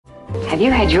Have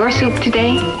you had your soup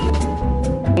today?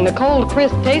 The cold,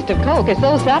 crisp taste of Coke is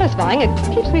so satisfying,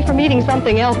 it keeps me from eating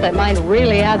something else that might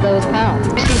really add those pounds.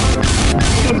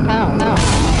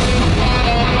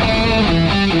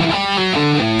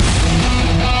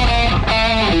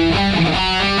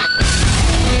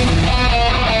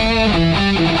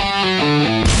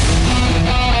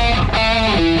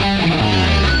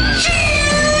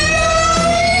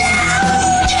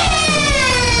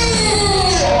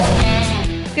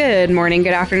 Good morning,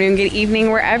 good afternoon, good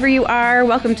evening, wherever you are.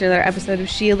 Welcome to another episode of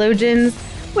Sheologians.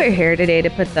 We're here today to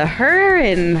put the her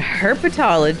in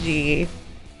herpetology.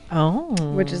 Oh.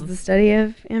 Which is the study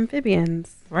of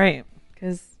amphibians. Right.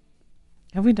 Because...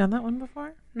 Have we done that one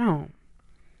before? No.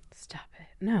 Stop it.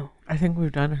 No. I think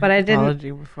we've done But I didn't-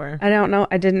 herpetology before. I don't know.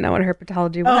 I didn't know what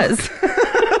herpetology was.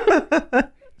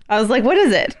 I was like, what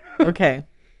is it? Okay.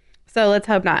 So let's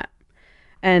hope not.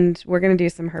 And we're going to do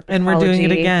some herpetology. And we're doing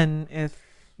it again if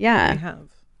we Yeah. have.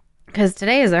 Because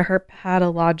today is a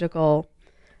herpetological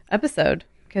episode.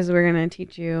 Because we're going to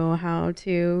teach you how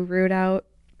to root out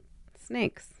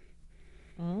snakes.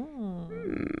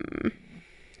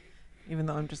 Even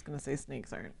though I'm just going to say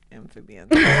snakes aren't amphibians.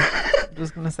 I'm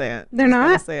just going to say it. They're Just gonna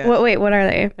not? Say it. Wait, what are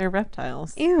they? They're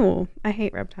reptiles. Ew, I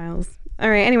hate reptiles. All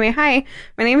right, anyway, hi.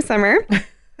 My name's Summer.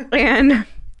 And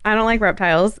I don't like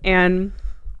reptiles. And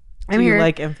I'm Do you here.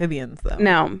 like amphibians, though?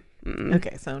 No.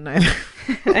 Okay, so neither.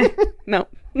 No.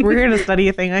 We're here to study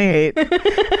a thing I hate.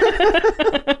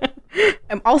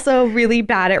 I'm also really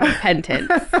bad at repentance.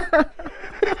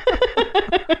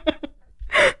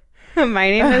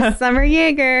 My name is Summer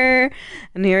Yeager,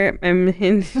 and here I'm.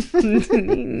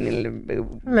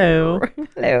 Hello.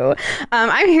 Hello.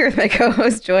 I'm here with my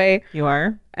co-host Joy. You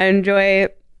are? And Joy,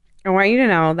 I want you to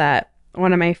know that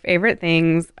one of my favorite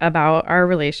things about our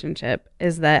relationship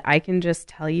is that I can just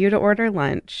tell you to order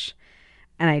lunch,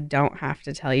 and I don't have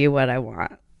to tell you what I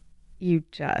want. You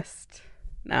just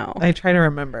know. I try to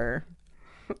remember.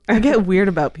 I get weird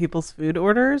about people's food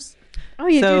orders. Oh,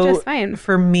 you do just fine.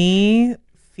 For me,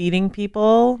 feeding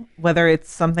people, whether it's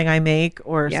something I make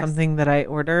or Yes. something that I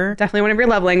order, Definitely one of your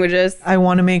love languages. I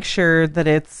want to make sure that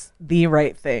it's the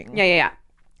right thing. Yeah.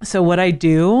 So what I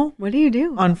do What do you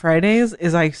do? on Fridays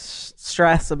is I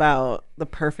stress about the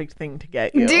perfect thing to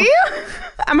get you. Do you?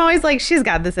 I'm always like, she's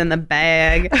got this in the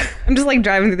bag. I'm just like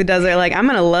driving through the desert, like, I'm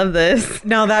going to love this.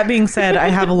 Now, that being said, I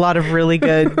have a lot of really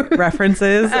good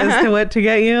references as to what to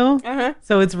get you.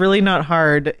 So it's really not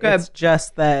hard. Good. It's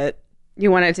just that, You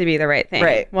want it to be the right thing.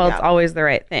 Right, Well, yeah. it's always the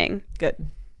right thing. good.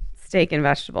 Steak and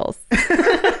vegetables.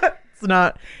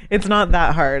 It's not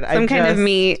that hard. Some kind of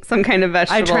meat, some kind of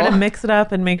vegetable. I try to mix it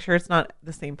up and make sure it's not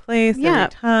the same place Yeah.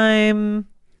 every time.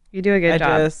 You do a good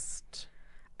job.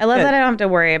 I love Good. that I don't have to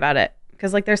worry about it.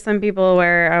 Because, like, there's some people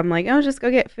where I'm like, oh, just go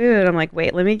get food. I'm like,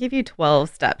 wait, let me give you 12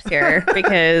 steps here.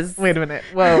 Because... Wait a minute.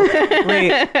 Whoa.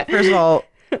 Wait. First of all,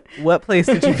 what place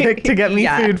did you pick to get me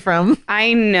Yeah. food from?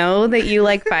 I know that you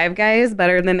like Five Guys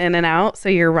better than In-N-Out, so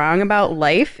you're wrong about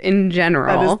life in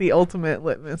general. That is the ultimate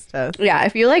litmus test. Yeah,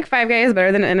 if you like Five Guys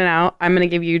better than In-N-Out, I'm going to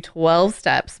give you 12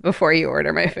 steps before you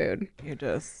order my food. You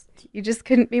just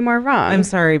couldn't be more wrong. I'm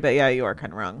sorry, but yeah, you are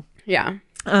kind of wrong. Yeah.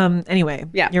 Anyway,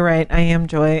 Yeah. you're right. I am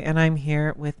Joy, and I'm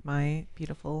here with my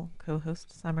beautiful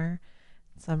co-host, Summer.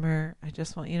 Summer, I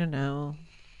just want you to know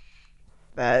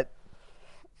that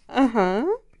Uh-huh.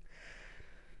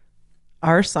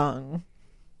 our song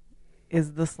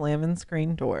is the Slammin'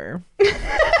 Screen Door.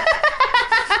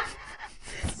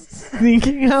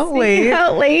 Sneaking out late,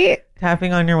 Out late.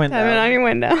 tapping on your window. Have it on your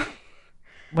window.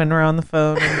 When we're on the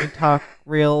phone and we talk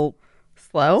real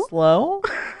Slow? slow.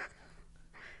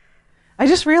 I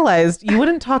just realized you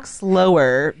wouldn't talk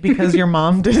slower because your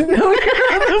mom didn't know you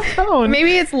were on the phone.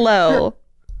 Maybe it's low.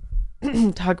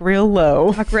 Talk real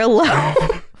low. Talk real low.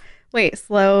 Wait,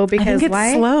 slow I because think it's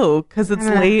why? slow because it's I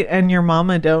don't know. late and your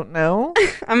mama don't know.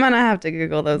 I'm going to have to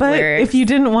Google those But lyrics. if you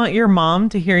didn't want your mom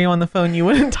to hear you on the phone, you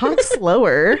wouldn't talk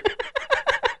slower.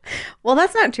 Well,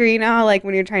 that's not true. You know how, like,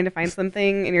 when you're trying to find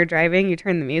something and you're driving, you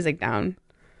turn the music down.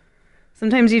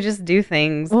 Sometimes you just do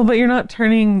things. Well, but you're not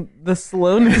turning the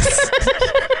slowness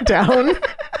down.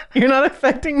 You're not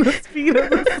affecting the speed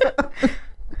of the sound.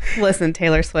 Listen,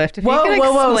 Taylor Swift, if Whoa, you could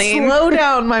whoa, explain... slow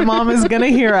down. My mom is going to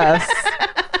hear us.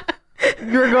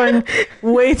 You're going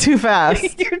way too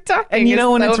fast. You're talking And you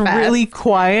know when so it's fast. really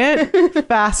quiet,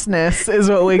 fastness is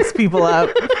what wakes people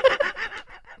up.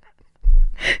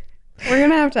 We're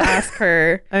going to have to ask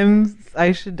her.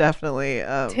 I should definitely.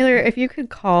 Taylor, if you could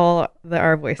call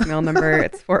our voicemail number,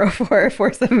 it's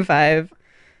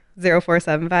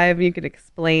 404-475-0475. You could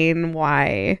explain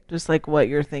why. Just like what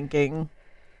you're thinking.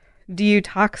 Do you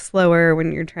talk slower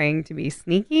when you're trying to be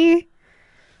sneaky?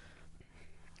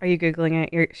 Are you Googling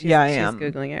it? She's I am.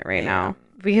 Googling it right now.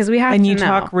 Because we have And to you know.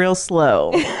 talk real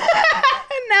slow.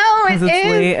 No, Because it's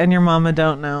late and your mama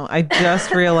don't know. I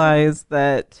just realized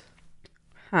that.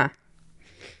 Huh.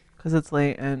 Because it's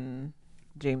late and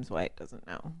James White doesn't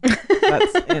know.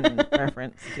 That's in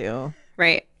reference to.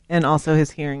 Right. And also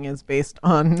his hearing is based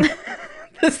on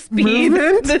The speed.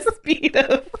 movement. The speed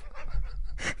of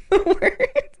the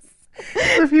words.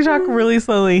 If you talk really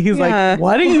slowly, he's Yeah. like,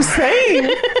 what are you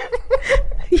saying?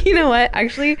 You know what?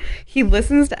 Actually, he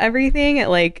listens to everything at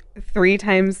like 3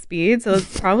 times speed, so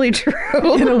it's probably true.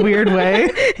 In a weird way. In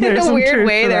There's a some weird truth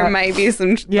way, to there that. might be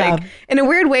some Yeah. like. In a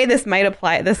weird way, this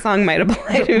song might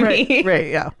apply to me. Right,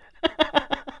 yeah.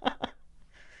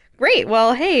 Great.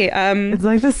 Well, hey. It's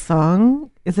like this song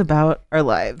is about our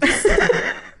lives.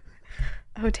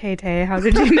 Oh, Tay Tay, how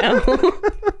did you know?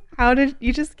 How did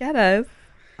you just get us?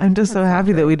 I'm just so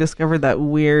happy that we discovered that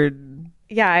weird.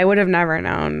 Yeah, I would have never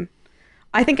known.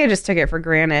 I think I just took it for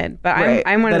granted, but Right,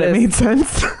 I'm one that of it those. made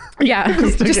sense. Yeah,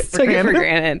 Just just took it for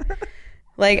granted.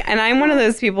 Like, and I'm one of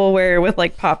those people where with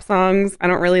like pop songs, I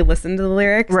don't really listen to the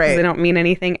lyrics because Right. they don't mean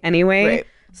anything anyway. Right.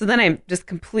 So then I just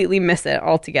completely miss it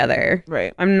altogether.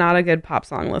 Right. I'm not a good pop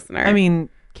song listener. I mean,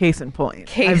 case in point.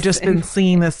 Case I've just been in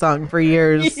singing this song for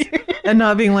years and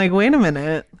not being like, wait a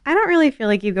minute. I don't really feel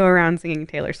like you go around singing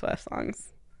Taylor Swift songs.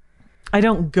 I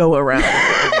don't go around.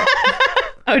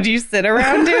 Oh, do you sit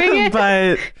around doing it?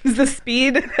 But Is the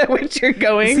speed at which you're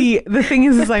going? see, the thing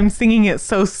is I'm singing it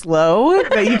so slow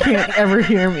that you can't ever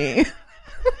hear me.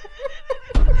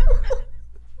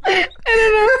 I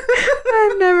don't know.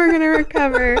 I'm never going to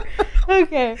recover.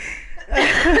 Okay.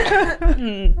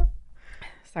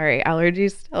 Sorry,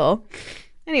 allergies still.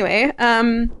 Anyway,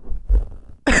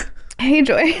 hey,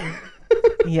 Joy.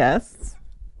 Yes.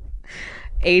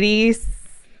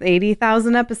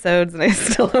 80,000 episodes, and I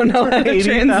still don't know how to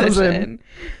 80,000. transition.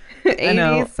 80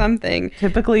 know. something.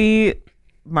 Typically,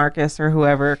 Marcus or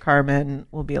whoever, Carmen,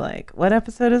 will be like, what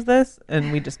episode is this?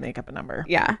 And we just make up a number.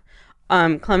 Yeah.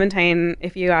 Clementine,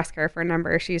 if you ask her for a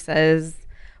number, she says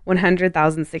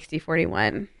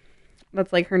 100,06041.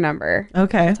 That's like her number.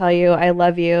 Okay. Tell you I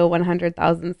love you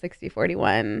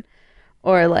 100,06041,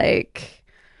 or like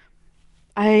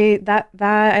I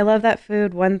love that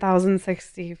food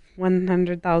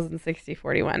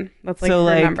 100,06041. That's like So, her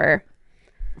like, number.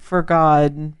 For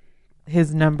God,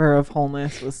 his number of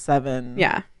wholeness was 7.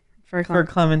 Yeah. For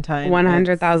Clementine.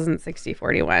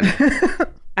 100,06041.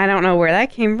 I don't know where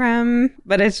that came from,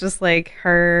 but it's just like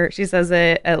her, she says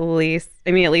it at least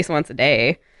once a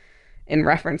day in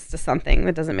reference to something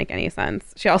that doesn't make any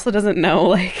sense. She also doesn't know,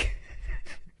 like,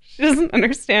 she doesn't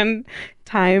understand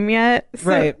time yet. So,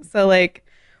 Right. So, like,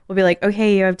 we'll be like,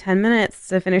 okay, you have 10 minutes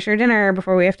to finish your dinner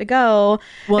before we have to go.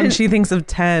 Well, and she thinks of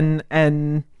 10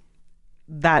 and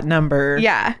that number.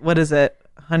 Yeah. What is it?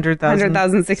 100,000?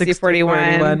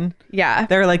 100,06041. Yeah.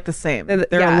 They're like the same. They're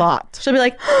Yeah. a lot. She'll be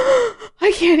like,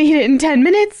 I can't eat it in 10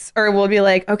 minutes. Or we'll be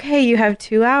like, okay, you have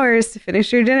 2 hours to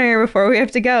finish your dinner before we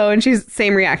have to go. And she's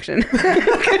same reaction.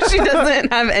 Because she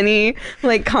doesn't have any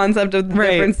like concept of the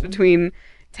Right. difference between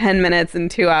 10 minutes and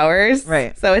 2 hours.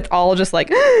 Right. So it's all just like,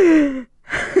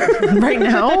 Right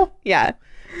now? yeah.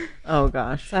 Oh,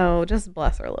 gosh. So just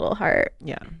bless her little heart.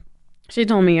 Yeah. She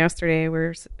told me yesterday, we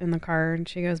were in the car, and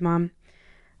she goes, Mom,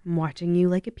 I'm watching you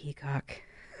like a peacock.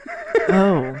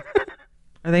 Oh.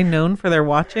 Are they known for their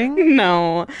watching?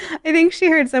 No, I think she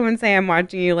heard someone say I'm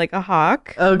watching you like a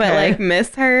hawk, Okay. but like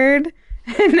misheard.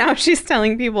 And now she's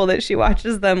telling people that she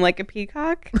watches them like a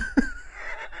peacock.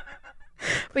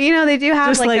 But you know, they do have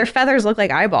Just like their like- feathers look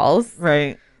like eyeballs.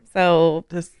 Right. So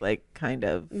Just like kind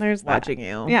of there's that. watching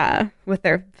you. Yeah, with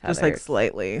their feathers. Just like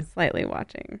slightly. Slightly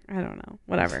watching. I don't know.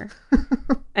 Whatever.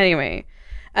 Anyway,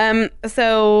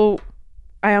 so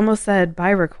I almost said by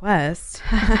request.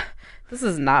 This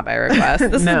is not by request.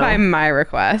 This No. is by my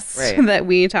request Right. that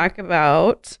we talk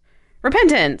about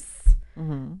repentance.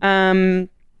 Mm-hmm.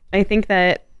 I think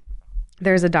that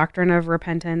there's a doctrine of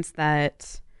repentance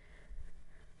that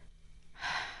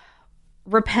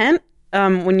repent.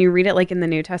 When you read it like in the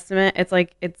New Testament, it's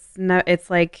like it's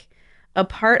like a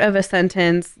part of a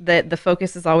sentence that the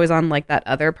focus is always on like that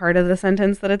other part of the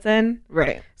sentence that it's in.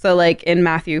 Right. So like in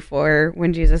Matthew 4,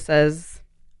 when Jesus says,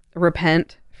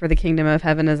 repent for the kingdom of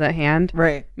heaven is at hand.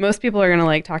 Right. Most people are going to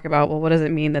like talk about, well, what does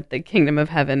it mean that the kingdom of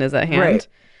heaven is at hand? Right.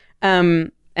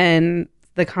 And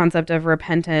the concept of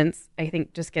repentance, I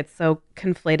think, just gets so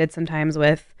conflated sometimes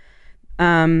with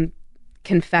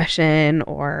confession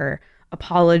or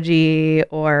apology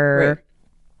or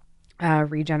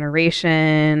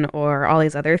regeneration or all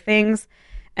these other things.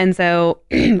 And so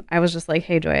I was just like,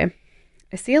 hey, Joy,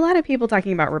 I see a lot of people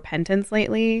talking about repentance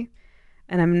lately.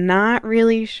 And I'm not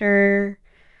really sure.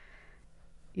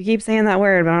 You keep saying that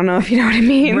word, but I don't know if you know what it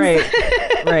means.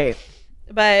 Right. Right.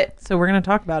 But So we're going to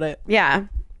talk about it. yeah.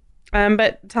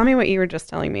 But tell me what you were just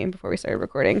telling me before we started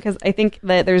recording, because I think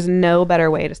that there's no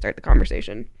better way to start the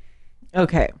conversation.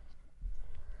 Okay.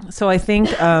 So I think,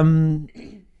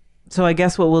 so I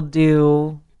guess what we'll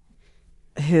do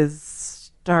is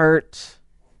start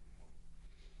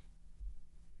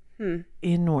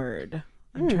inward.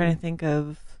 I'm trying to think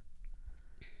of.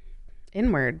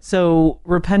 Inward. So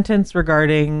repentance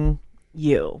regarding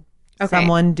you. Okay.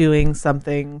 Someone doing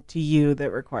something to you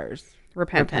that requires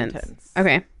Repentance.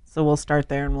 Okay. So we'll start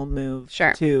there and we'll move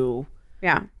Sure. to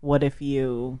Yeah. what if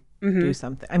you do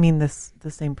something. I mean, the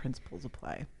same principles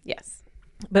apply. Yes.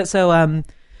 But so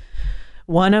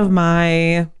one of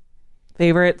my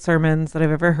favorite sermons that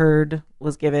I've ever heard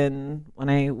was given when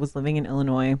I was living in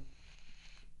Illinois.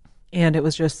 And it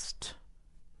was just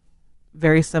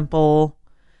very simple.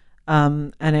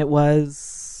 And it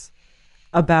was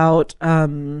about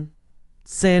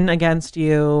sin against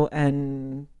you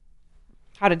and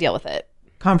How to deal with it.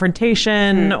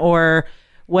 confrontation or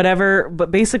whatever.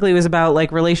 But basically it was about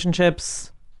like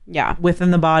relationships Yeah.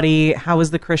 within the body. How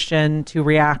is the Christian to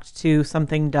react to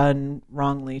something done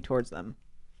wrongly towards them?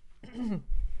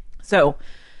 So,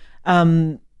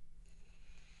 the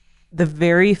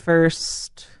very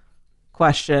first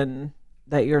question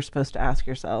that you're supposed to ask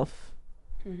yourself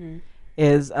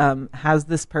is, how has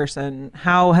this person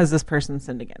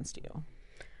sinned against you?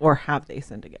 Or have they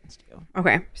sinned against you?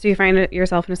 Okay. So you find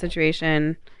yourself in a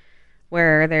situation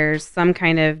where there's some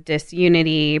kind of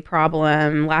disunity,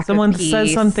 problem, lack Someone of peace.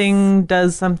 says something,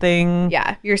 does something.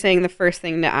 Yeah. You're saying the first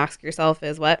thing to ask yourself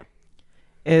is what?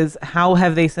 Is how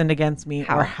have they sinned against me?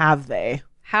 How? Or have they?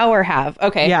 How or have.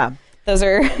 Okay. Yeah. Those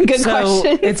are good So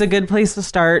questions. it's a good place to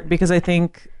start because I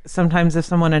think sometimes if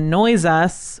someone annoys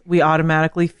us, we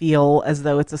automatically feel as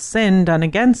though it's a sin done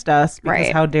against us because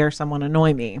Right. how dare someone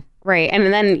annoy me? Right.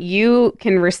 And then you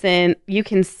can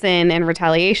sin in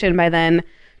retaliation by then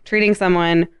treating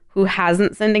someone who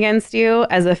hasn't sinned against you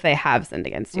as if they have sinned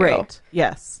against you. Right.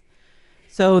 Yes.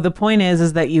 So the point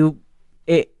is that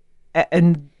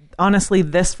and honestly,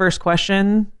 this first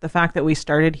question, the fact that we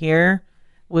started here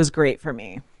was great for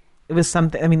me. It was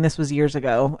something, I mean, this was years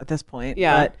ago at this point.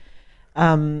 Yeah.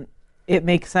 But it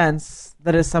makes sense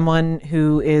that as someone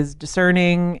who is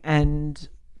discerning and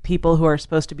people who are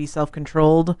supposed to be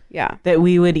self-controlled, Yeah. that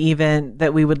we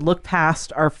would look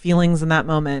past our feelings in that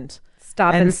moment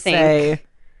Stop and think. say,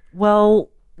 well,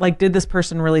 like, did this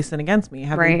person really sin against me?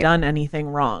 Have they Right. done anything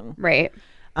wrong? Right.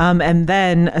 And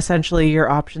then essentially your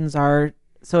options are,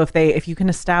 so if you can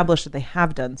establish that they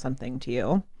have done something to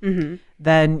you,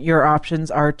 then your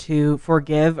options are to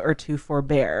forgive or to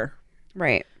forbear.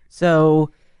 Right.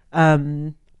 So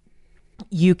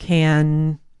you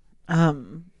can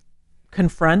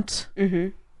confront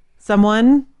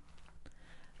someone,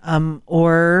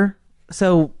 or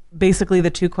so basically the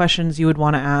two questions you would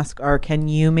want to ask are, can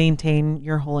you maintain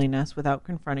your holiness without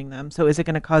confronting them? So is it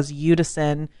going to cause you to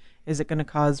sin? Is it going to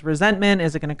cause resentment?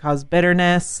 Is it going to cause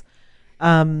bitterness?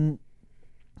 Then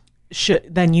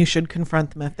you should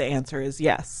confront them if the answer is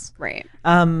yes. Right.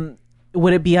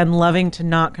 Would it be unloving to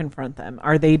not confront them?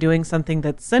 Are they doing something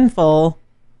that's sinful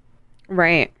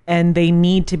Right. and they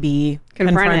need to be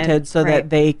confronted so right. that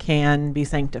they can be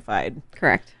sanctified?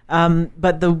 Correct.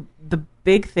 But the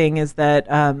big thing is that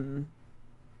the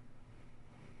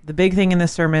big thing in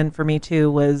this sermon for me too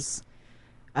was,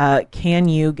 can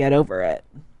you get over it?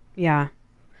 Yeah.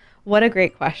 What a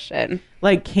great question.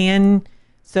 Like,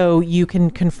 so you can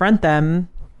confront them,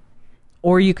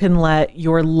 or you can let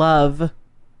your love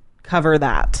cover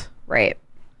that. Right.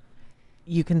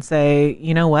 You can say,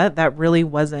 you know what, that really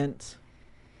wasn't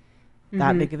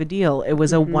that big of a deal. It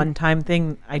was a one-time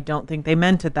thing. I don't think they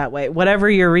meant it that way. Whatever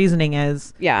your reasoning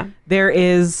is, Yeah.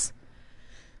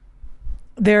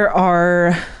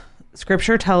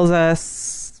 Scripture tells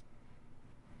us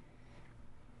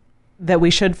that we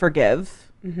should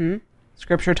forgive. Mm-hmm.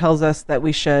 Scripture tells us that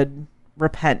we should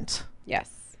repent.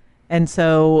 Yes. And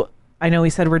so I know we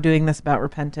said we're doing this about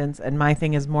repentance, and my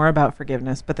thing is more about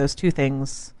forgiveness, but those two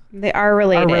things They are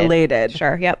related.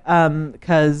 Sure. Yep.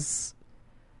 because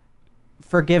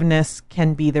forgiveness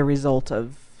can be the result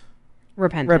of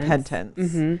repentance.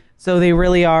 Mm-hmm. So they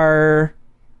really are.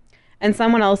 And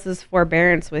someone else's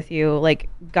forbearance with you, like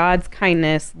God's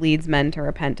kindness leads men to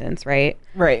repentance, right?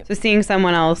 Right. So seeing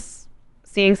someone else's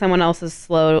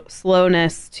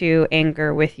slowness to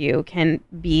anger with you can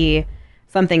be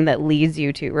something that leads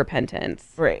you to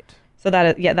repentance. Right. So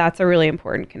that's a really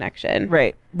important connection.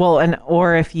 Right. Well,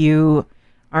 or if you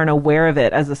aren't aware of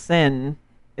it as a sin,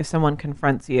 if someone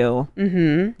confronts you,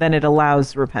 then it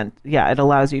allows it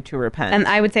allows you to repent. And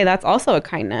I would say that's also a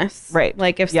kindness. Right.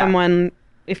 Like if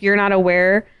if you're not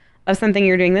aware of something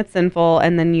you're doing that's sinful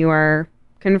and then you are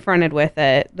confronted with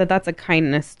it, that's a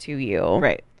kindness to you.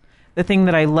 Right. The thing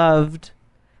that I loved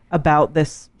about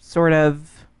this sort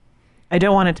of, I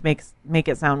don't want it to make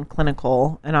it sound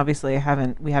clinical, and obviously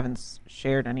we haven't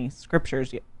shared any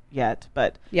scriptures yet,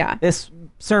 but yeah, this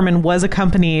sermon was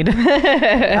accompanied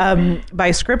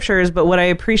by scriptures. But what I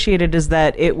appreciated is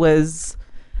that it was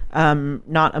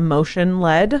not emotion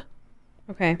led.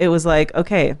 Okay. It was like,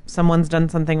 okay, someone's done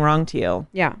something wrong to you.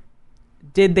 Yeah.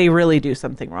 Did they really do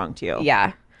something wrong to you?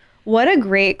 Yeah. What a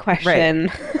great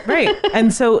question. Right.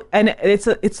 And so, and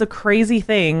it's a crazy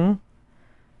thing,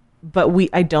 but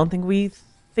I don't think we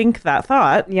think that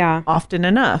thought often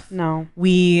enough. No.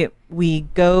 We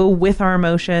go with our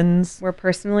emotions. We're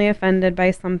personally offended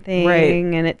by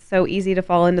something, and it's so easy to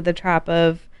fall into the trap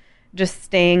of just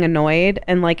staying annoyed,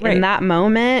 and like in that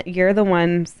moment you're the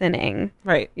one sinning.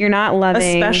 Right. You're not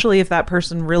loving, especially if that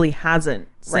person really hasn't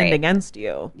sinned against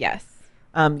you. Yes.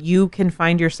 You can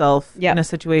find yourself in a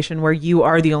situation where you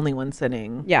are the only one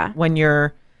sinning. Yeah. When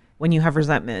you have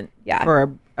resentment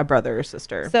for a brother or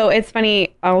sister. So it's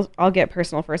funny. I'll get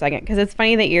personal for a second, because it's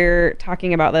funny that you're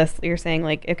talking about this. You're saying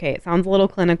like, okay, it sounds a little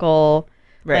clinical.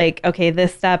 Right. Like, okay,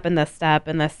 this step and this step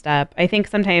and this step. I think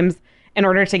sometimes in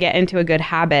order to get into a good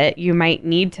habit, you might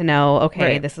need to know,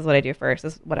 okay, this is what I do first,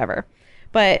 this whatever.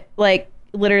 But like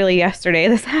literally yesterday,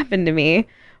 this happened to me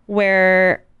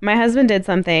where my husband did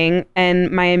something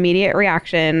and my immediate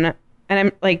reaction, and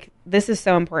I'm like, this is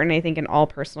so important, I think, in all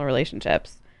personal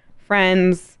relationships,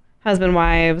 friends, husband,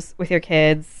 wives, with your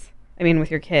kids. I mean,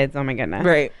 with your kids, oh my goodness.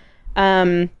 Right.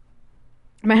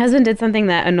 My husband did something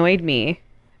that annoyed me.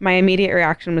 My immediate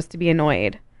reaction was to be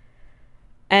annoyed.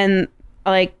 And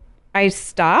like, I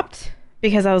stopped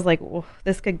because I was like, well,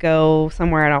 this could go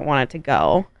somewhere I don't want it to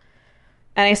go.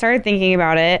 And I started thinking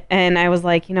about it, and I was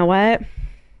like, you know what?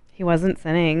 He wasn't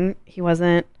sinning. He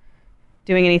wasn't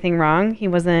doing anything wrong. He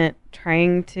wasn't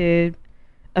trying to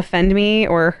offend me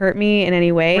or hurt me in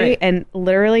any way. Right. And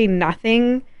literally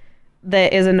nothing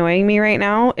that is annoying me right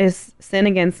now is sin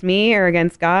against me or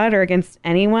against God or against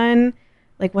anyone.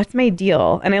 Like, what's my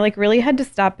deal? And I like really had to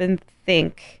stop and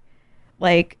think,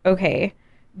 like, okay,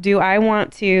 do I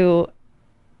want to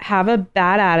have a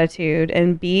bad attitude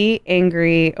and be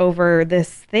angry over this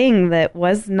thing that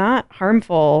was not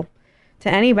harmful to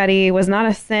anybody, was not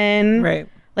a sin? Right.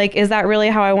 Like, is that really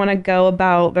how I want to go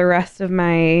about the rest of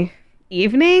my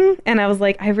evening? And I was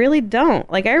like, I really don't.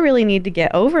 Like, I really need to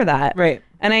get over that. Right.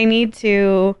 And I need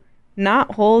to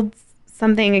not hold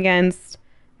something against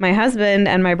my husband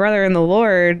and my brother in the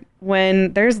Lord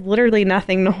when there's literally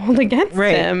nothing to hold against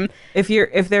him. If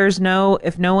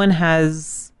no one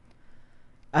has,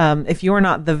 if you're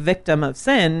not the victim of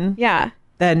sin,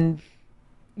 then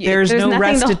there's no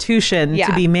restitution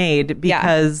to be made,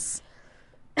 because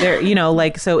there,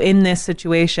 like, so in this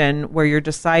situation where you're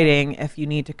deciding if you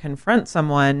need to confront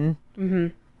someone,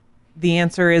 the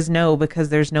answer is no, because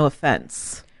there's no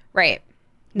offense. Right.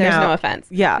 There's no offense.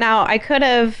 Yeah. Now, I could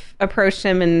have approached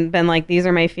him and been like, these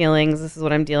are my feelings. This is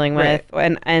what I'm dealing with.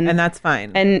 Right. And that's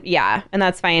fine. And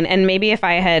that's fine. And maybe if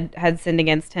I had sinned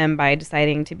against him by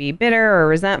deciding to be bitter or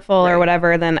resentful or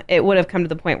whatever, then it would have come to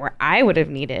the point where I would have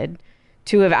needed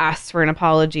to have asked for an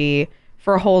apology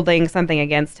for holding something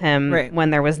against him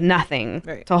when there was nothing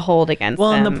to hold against him.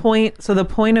 Well, and the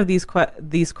point of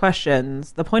these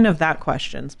questions, the point of that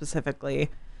question specifically,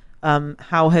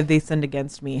 how have they sinned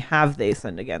against me? Have they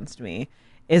sinned against me?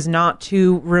 Is not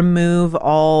to remove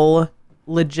all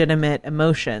legitimate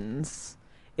emotions.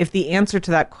 If the answer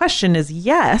to that question is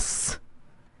yes,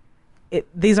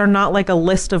 these are not like a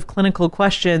list of clinical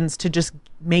questions to just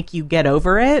make you get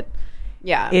over it.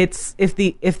 Yeah. It's if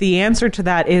the answer to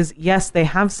that is yes, they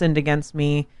have sinned against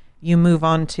me, you move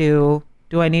on to,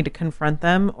 do I need to confront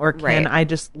them, or can I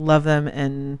just love them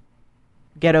and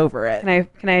get over it?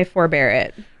 Can I forbear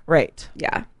it? Right.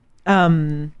 Yeah.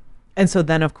 And so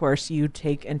then, of course, you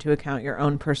take into account your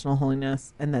own personal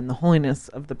holiness and then the holiness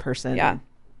of the person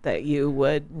that you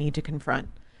would need to confront.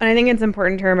 And I think it's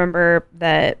important to remember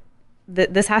that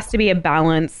this has to be a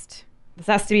balanced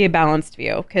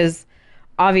view, because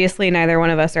obviously neither one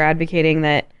of us are advocating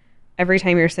that every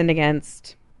time you're sinned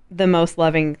against, the most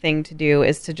loving thing to do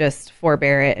is to just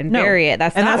forbear it and bury it.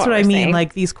 That's what I mean.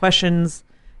 Like, these questions,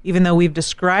 even though we've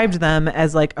described them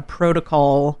as like a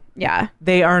protocol,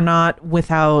 they are not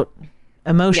without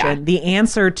emotion. Yeah. The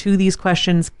answer to these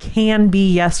questions can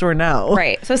be yes or no.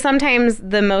 Right. So sometimes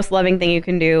the most loving thing you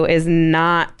can do is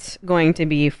not going to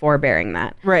be forbearing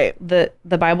that. Right. The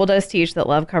Bible does teach that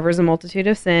love covers a multitude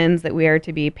of sins, that we are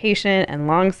to be patient and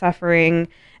long-suffering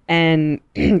and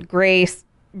being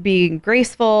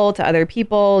graceful to other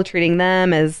people, treating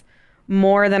them as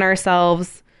more than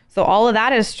ourselves. So all of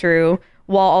that is true,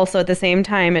 while also at the same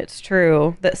time it's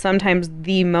true that sometimes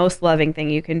the most loving thing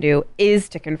you can do is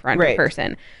to confront a Right.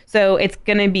 person. So it's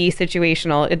going to be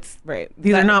situational. It's Right.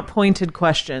 These are not pointed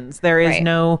questions. There is Right.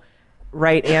 no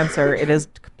right answer. It is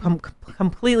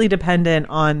completely dependent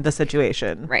on the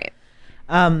situation. right.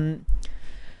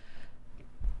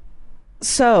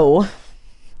 So,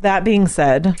 that being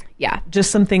said, Yeah.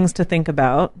 just some things to think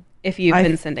about. If you've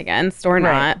been sinned against or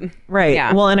not. Right.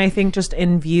 Yeah. Well, and I think just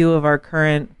in view of our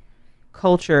current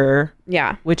culture,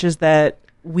 Yeah. which is that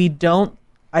we don't,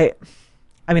 I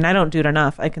mean, I don't do it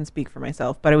enough. I can speak for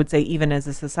myself, but I would say even as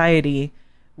a society,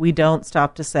 we don't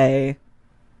stop to say,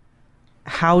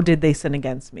 how did they sin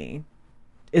against me?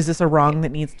 Is this a wrong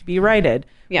that needs to be righted?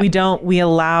 Yeah. We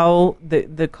allow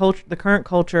the culture, the current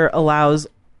culture allows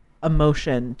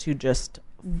emotion to just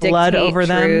flood Dictate over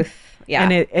them. truth. Yeah.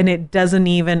 And it doesn't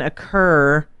even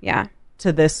occur Yeah.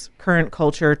 to this current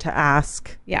culture to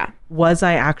ask, Yeah. was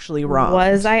I actually wrong?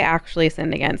 Was I actually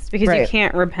sinned against? Because you Right.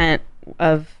 can't repent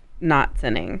of not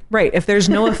sinning. Right. If there's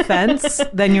no offense,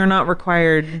 then you're not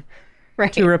required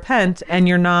Right. to repent, and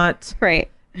you don't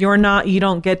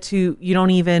get to, you don't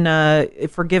even,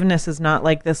 forgiveness is not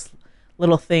like this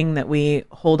little thing that we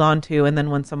hold on to. And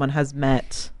then when someone has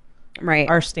met Right.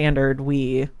 our standard,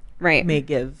 we Right. may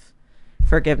give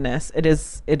forgiveness. It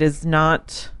is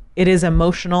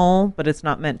emotional, but it's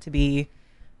not meant to be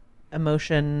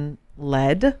emotion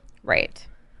led. Right.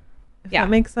 If Yeah. that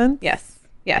makes sense. Yes.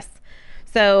 Yes.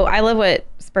 So I love what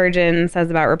Spurgeon says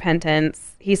about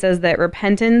repentance. He says that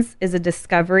repentance is a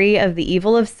discovery of the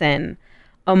evil of sin,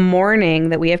 a mourning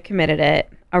that we have committed it,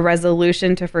 a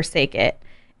resolution to forsake it.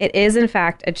 It is, in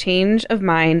fact, a change of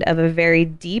mind of a very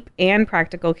deep and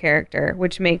practical character,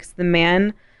 which makes the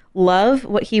man love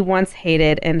what he once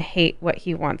hated and hate what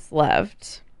he once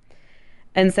loved.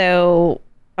 And so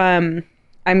I'm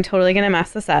totally going to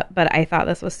mess this up, but I thought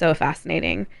this was so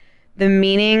fascinating. The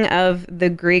meaning of the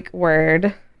Greek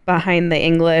word behind the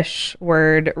English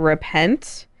word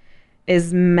repent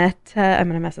is I'm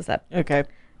going to mess this up. Okay.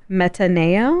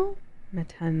 Metaneo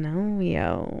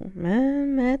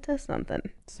something.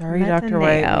 Sorry, Dr.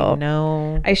 White. Metaneo. We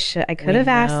know. I could have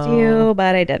asked you,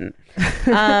 but I didn't.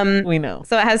 We know.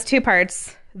 So it has two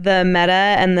parts, the meta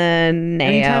and the neo.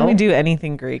 Anytime we do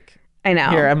anything Greek I know.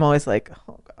 here, I'm always like,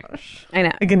 oh gosh. I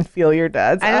know. I can feel your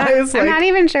dad's eyes. I'm not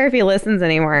even sure if he listens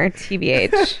anymore,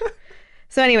 TBH.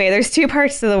 So anyway, there's two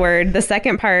parts to the word. The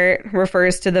second part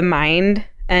refers to the mind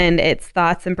and its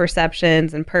thoughts and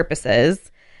perceptions and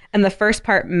purposes. And the first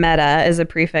part, meta, is a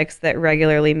prefix that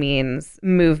regularly means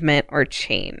movement or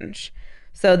change.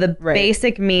 So the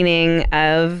basic meaning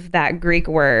of that Greek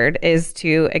word is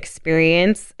to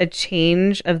experience a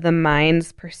change of the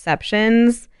mind's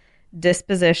perceptions,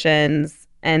 dispositions,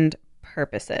 and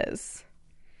purposes.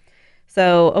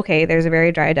 So, okay, there's a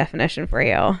very dry definition for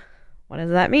you. What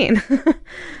does that mean?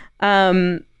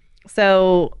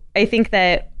 So I think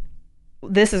that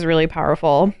this is really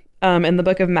powerful. In the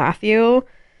book of Matthew,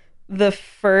 the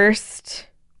first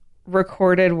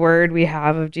recorded word we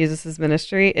have of Jesus's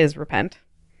ministry is repent.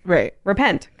 Right.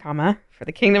 Repent, comma, for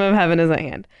the kingdom of heaven is at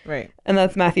hand. Right. And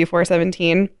that's Matthew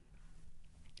 4:17.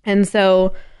 And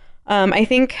so I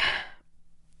think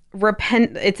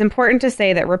it's important to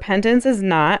say that repentance is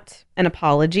not an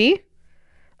apology.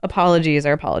 Apologies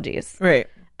are apologies. Right.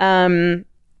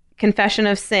 Confession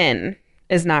of sin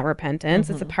is not repentance.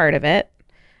 It's a part of it.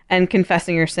 And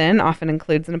confessing your sin often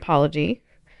includes an apology.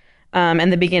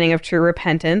 And the beginning of true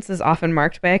repentance is often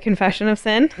marked by a confession of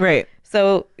sin. Right.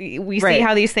 So we see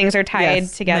how these things are tied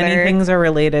together. Many things are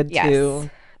related Yes. to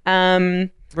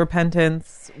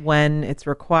repentance when it's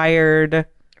required.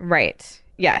 Right.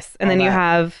 Yes. And All then you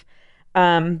that.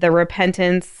 have the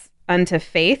repentance unto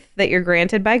faith that you're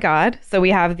granted by God. So we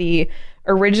have the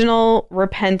original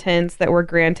repentance that we're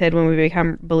granted when we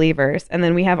become believers. And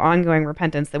then we have ongoing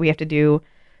repentance that we have to do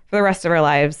for the rest of our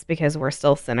lives because we're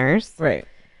still sinners. Right.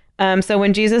 So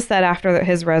when Jesus said after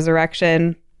his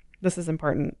resurrection, this is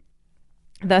important.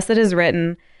 Thus it is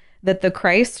written that the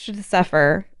Christ should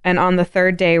suffer and on the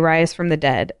third day rise from the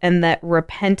dead, and that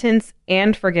repentance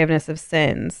and forgiveness of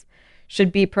sins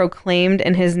should be proclaimed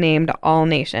in his name to all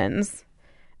nations.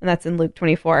 And that's in Luke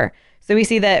 24. So we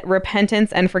see that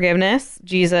repentance and forgiveness,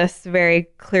 Jesus very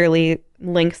clearly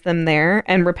links them there,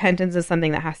 and repentance is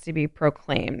something that has to be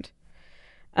proclaimed.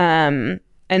 And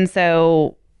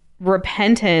so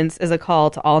repentance is a call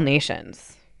to all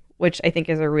nations, which I think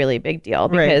is a really big deal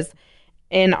because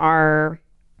in our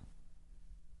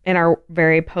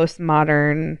very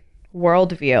postmodern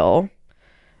worldview,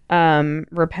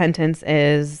 repentance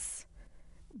is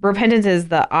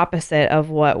the opposite of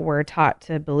what we're taught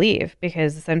to believe,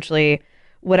 because essentially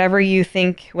whatever you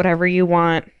think, whatever you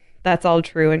want, that's all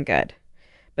true and good.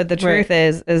 But the truth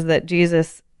is that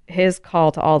Jesus, his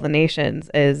call to all the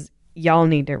nations is y'all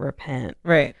need to repent.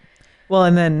 Right. Well,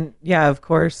 and then, yeah, of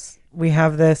course, we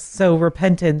have this. So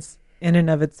repentance in and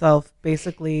of itself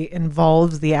basically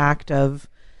involves the act of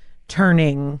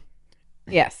turning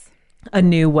Yes. a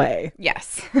new way.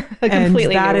 Yes. A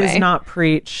completely and that new is way. not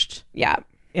preached Yeah.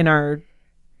 in our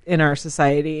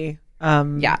society.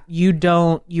 Yeah.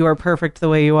 You are perfect the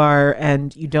way you are,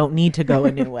 and you don't need to go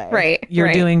a new way. Right, You're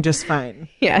right. doing just fine.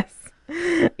 Yes.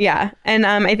 Yeah. And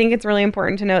I think it's really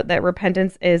important to note that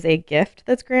repentance is a gift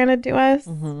that's granted to us.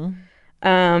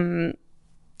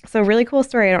 So really cool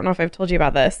story. I don't know if I've told you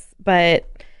about this, but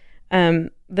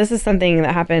this is something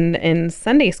that happened in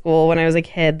Sunday school when I was a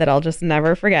kid that I'll just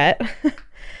never forget.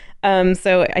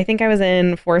 So I think I was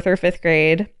in 4th or 5th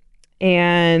grade,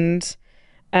 and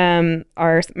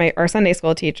our Sunday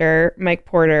school teacher, Mike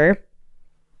Porter,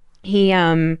 he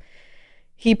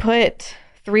put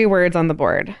 3 words on the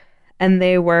board, and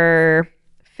they were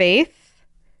faith,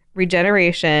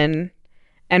 regeneration,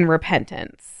 and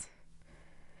repentance.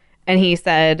 And he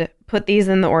said, put these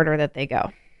in the order that they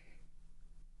go.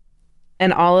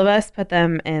 And all of us put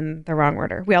them in the wrong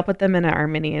order. We all put them in an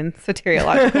Arminian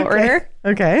soteriological order.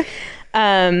 Okay.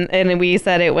 And we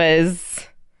said it was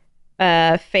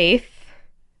faith.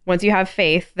 Once you have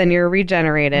faith, then you're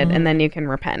regenerated, and then you can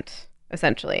repent,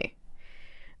 essentially.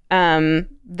 The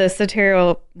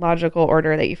soteriological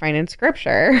order that you find in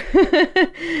Scripture.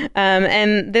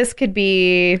 And this could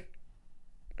be...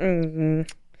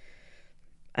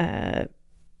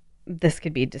 this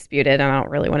could be disputed, and I don't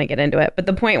really want to get into it. But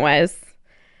the point was,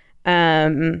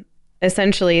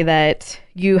 essentially, that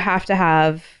you have to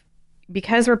have,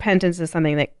 because repentance is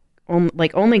something that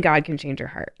only God can change your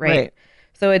heart, right?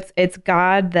 So it's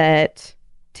God that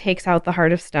takes out the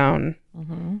heart of stone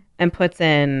and puts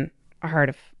in a heart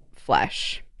of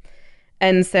flesh.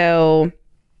 And so,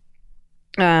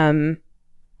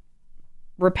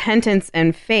 repentance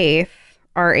and faith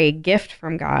are a gift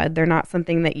from God. They're not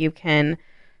something that you can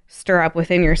stir up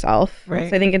within yourself. Right.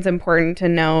 So I think it's important to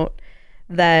note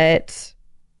that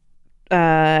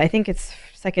I think it's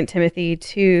 2 Timothy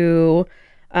 2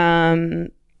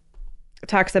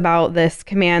 talks about this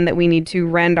command that we need to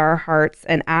rend our hearts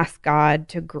and ask God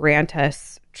to grant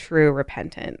us true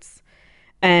repentance.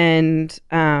 And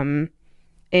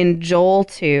in Joel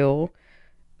 2,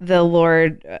 the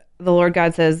Lord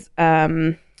God says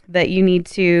that you need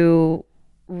to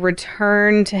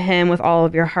return to him with all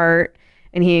of your heart,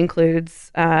 and he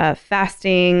includes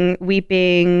fasting,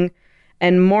 weeping,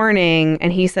 and mourning,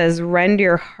 and he says rend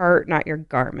your heart, not your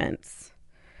garments,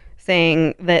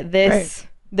 saying that this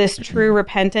true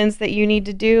repentance that you need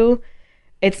to do,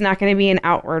 it's not going to be an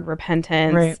outward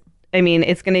repentance. I mean,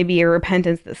 it's going to be a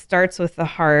repentance that starts with the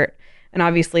heart, and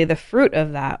obviously the fruit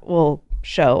of that will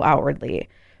show outwardly.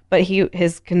 But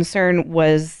his concern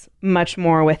was much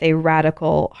more with a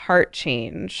radical heart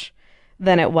change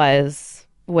than it was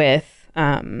with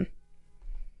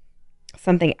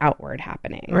something outward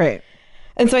happening. Right.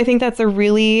 And so I think that's a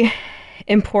really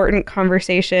important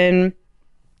conversation,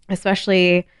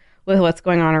 especially with what's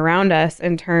going on around us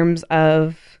in terms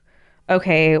of,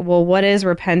 okay, well, what is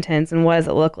repentance and what does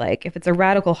it look like? If it's a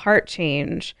radical heart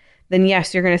change, then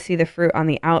yes, you're going to see the fruit on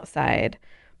the outside.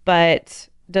 But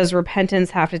does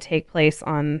repentance have to take place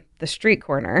on the street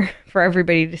corner for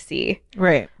everybody to see?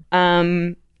 Right.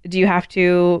 Do you have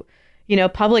to,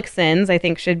 public sins, I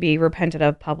think, should be repented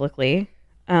of publicly.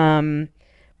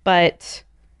 But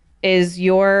is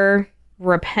your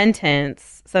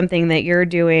repentance something that you're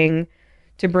doing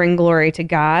to bring glory to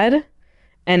God?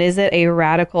 And is it a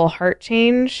radical heart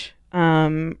change?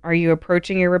 Are you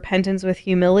approaching your repentance with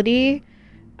humility?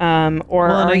 Or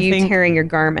are you tearing your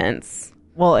garments?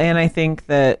 Well, and I think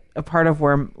that a part of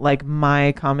where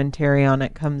my commentary on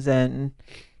it comes in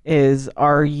is,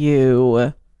 are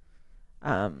you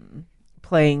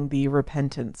playing the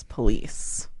repentance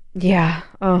police? Yeah.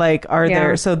 Oh, Are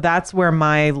there? So that's where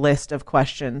my list of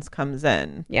questions comes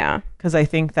in. Yeah. Because I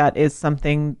think that is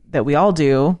something that we all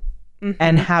do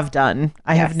and have done.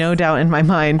 I have no doubt in my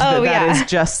mind that is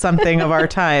just something of our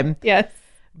time. Yes.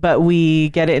 But we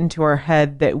get it into our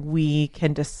head that we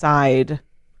can decide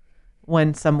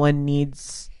when someone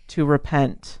needs to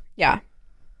repent. Yeah.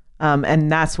 And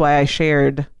that's why I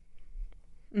shared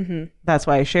That's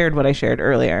why I shared what I shared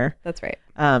earlier. That's right.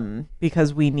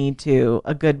 Because we need to,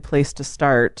 a good place to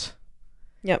start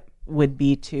Yep. would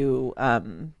be to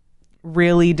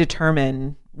really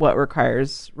determine what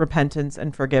requires repentance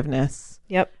and forgiveness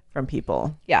Yep. from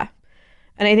people. Yeah.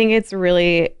 And I think it's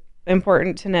really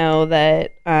important to know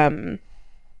that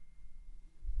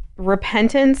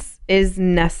repentance is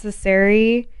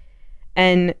necessary,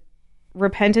 and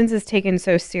repentance is taken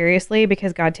so seriously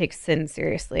because God takes sin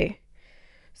seriously.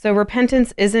 So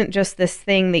repentance isn't just this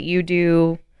thing that you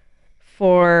do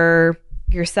for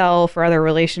yourself or other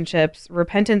relationships.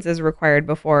 Repentance is required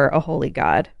before a holy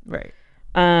God. Right.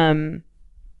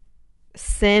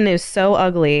 Sin is so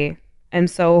ugly and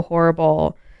so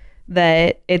horrible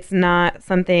that it's not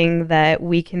something that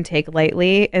we can take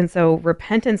lightly. And so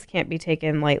repentance can't be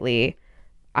taken lightly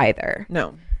either.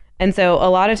 No. And so a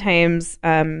lot of times,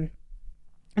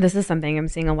 this is something I'm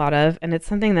seeing a lot of, and it's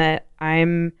something that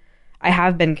I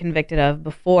have been convicted of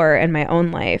before in my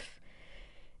own life,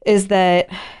 is that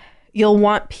you'll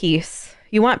want peace.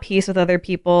 You want peace with other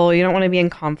people. You don't want to be in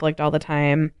conflict all the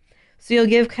time. So you'll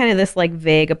give kind of this like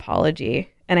vague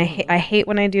apology. And I hate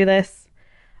when I do this.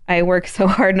 I work so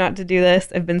hard not to do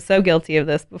this. I've been so guilty of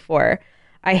this before.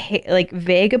 I hate like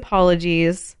vague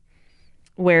apologies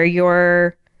where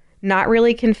you're not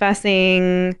really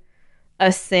confessing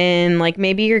a sin. Like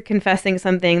maybe you're confessing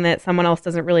something that someone else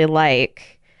doesn't really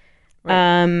like.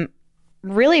 Right.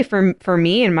 Really for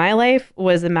me in my life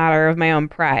was a matter of my own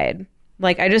pride.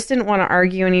 Like I just didn't want to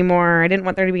argue anymore. I didn't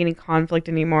want there to be any conflict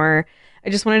anymore. I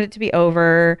just wanted it to be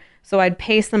over. So I'd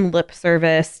pay some lip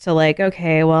service to like,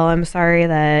 okay, well, I'm sorry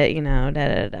that,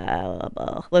 blah,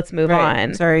 blah. Let's move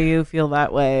on. Sorry you feel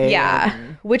that way. Yeah.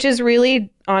 Which is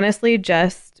really, honestly,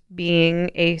 just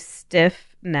being a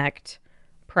stiff-necked,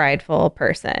 prideful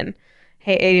person.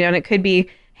 Hey, and it could be,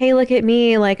 hey, look at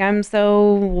me. Like, I'm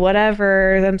so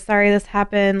whatever. I'm sorry this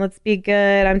happened. Let's be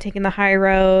good. I'm taking the high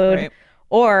road. Right.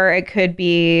 Or it could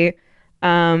be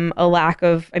a lack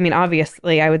of,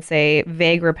 obviously, I would say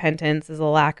vague repentance is a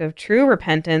lack of true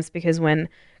repentance, because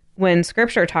when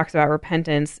scripture talks about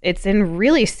repentance, it's in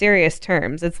really serious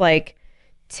terms. It's like,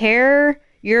 tear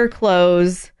your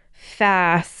clothes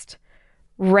fast,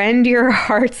 rend your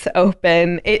hearts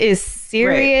open. It is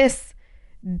serious,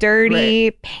 dirty,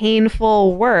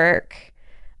 painful work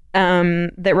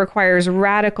that requires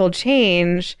radical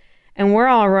change. And we're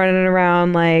all running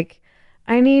around like,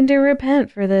 I need to repent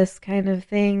for this kind of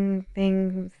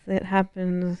things that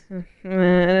happens. And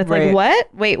it's like,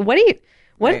 what? Wait, what do you,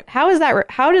 what, how is that,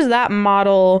 how does that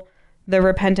model the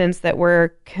repentance that we're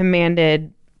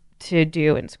commanded to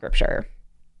do in scripture?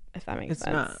 If that makes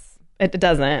sense. Not. It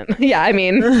doesn't. Yeah. I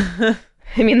mean,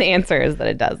 the answer is that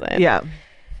it doesn't. Yeah.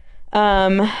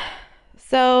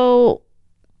 So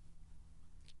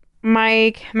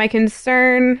my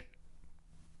concern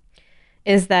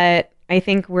is that I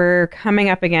think we're coming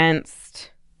up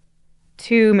against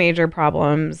two major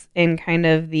problems in kind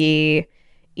of the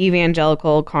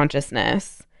evangelical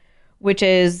consciousness, which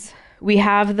is we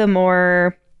have the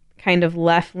more kind of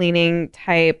left-leaning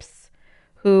types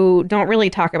who don't really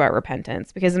talk about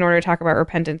repentance, because in order to talk about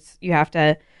repentance, you have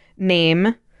to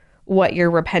name what you're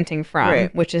repenting from,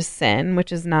 which is sin,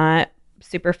 which is not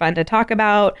super fun to talk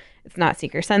about. It's not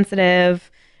seeker sensitive.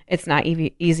 It's not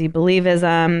easy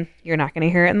believism. You're not going to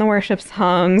hear it in the worship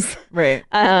songs. Right.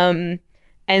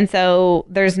 And so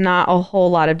there's not a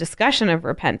whole lot of discussion of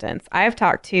repentance. I've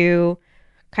talked to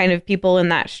kind of people in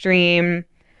that stream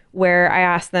where I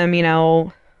ask them,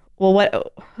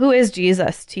 well, who is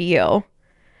Jesus to you?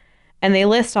 And they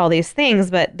list all these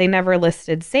things, but they never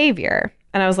listed Savior.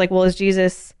 And I was like, well, is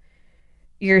Jesus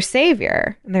your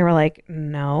Savior? And they were like,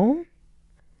 no.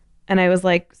 And I was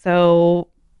like, so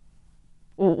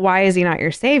why is he not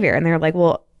your Savior? And they're like,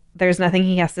 well, there's nothing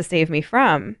he has to save me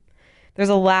from. There's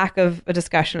a lack of a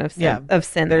discussion of sin.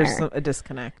 There's a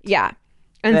disconnect. Yeah.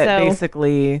 And that so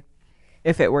basically,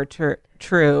 if it were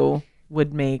true,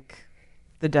 would make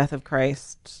the death of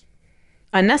Christ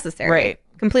unnecessary. Right.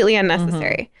 Completely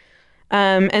unnecessary.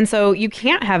 Mm-hmm. And so you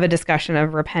can't have a discussion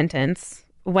of repentance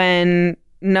when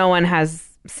no one has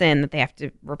sin that they have to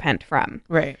repent from.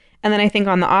 Right. And then I think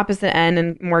on the opposite end,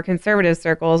 in more conservative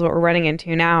circles, what we're running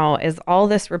into now is all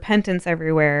this repentance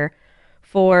everywhere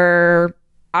for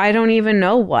I don't even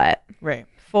know what. Right.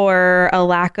 For a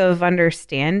lack of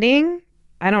understanding.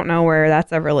 I don't know where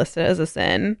that's ever listed as a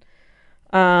sin.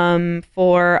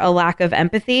 For a lack of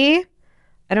empathy.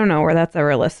 I don't know where that's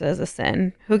ever listed as a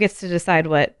sin. Who gets to decide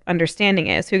what understanding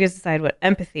is? Who gets to decide what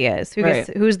empathy is?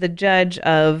 Who's the judge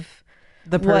of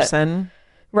the person?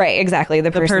 Right, exactly.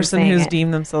 The person who's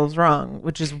deemed themselves wrong,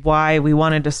 which is why we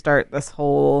wanted to start this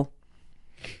whole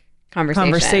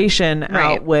conversation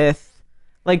out with,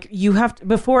 like, you have to,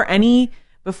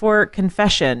 before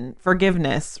confession,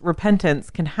 forgiveness, repentance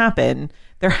can happen,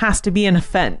 there has to be an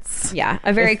offense. Yeah,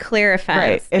 a very clear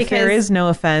offense. Right. If there is no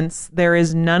offense, there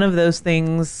is none of those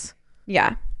things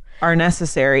are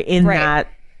necessary in that,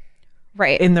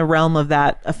 in the realm of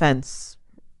that offense.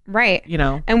 Right. You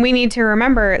know? And we need to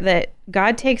remember that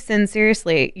God takes sin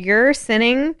seriously. You're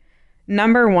sinning,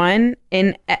 number one,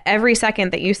 in every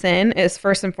second that you sin is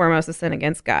first and foremost a sin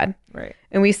against God. Right.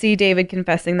 And we see David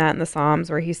confessing that in the Psalms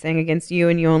where he's saying, against you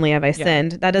and you only have I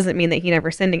sinned. That doesn't mean that he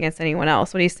never sinned against anyone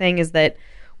else. What he's saying is that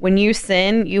when you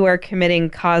sin, you are committing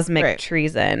cosmic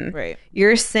treason. Right.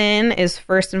 Your sin is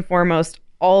first and foremost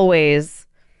always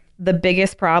the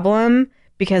biggest problem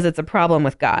because it's a problem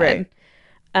with God. Right.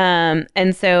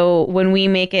 And so when we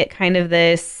make it kind of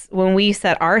this, when we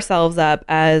set ourselves up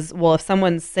as, well, if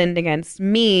someone's sinned against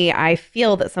me, I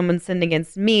feel that someone sinned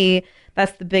against me,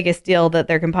 that's the biggest deal that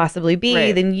there can possibly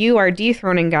be, then you are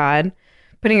dethroning God,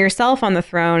 putting yourself on the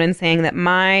throne and saying that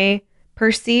my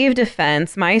perceived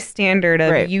offense, my standard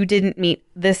of you didn't meet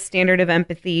this standard of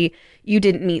empathy, you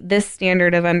didn't meet this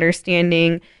standard of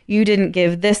understanding, you didn't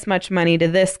give this much money to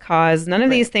this cause. None of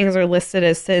these things are listed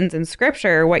as sins in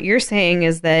Scripture. What you're saying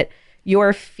is that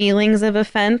your feelings of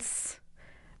offense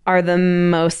are the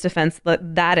most offense,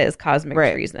 that is cosmic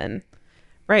treason.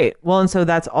 Right. Well, and so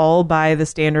that's all by the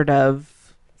standard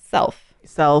of self,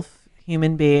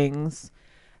 human beings.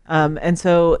 And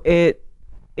so it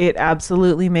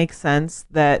absolutely makes sense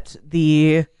that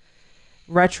the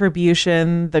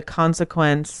retribution, the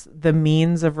consequence, the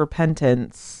means of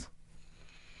repentance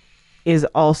is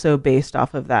also based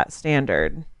off of that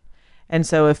standard. And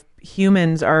so if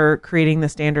humans are creating the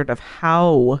standard of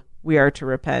how we are to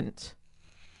repent,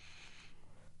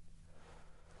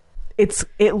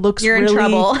 it looks you're really, in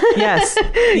trouble. Yes.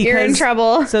 You're in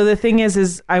trouble. So the thing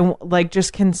is I like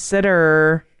just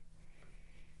consider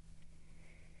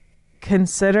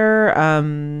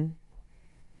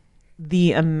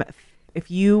if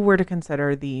you were to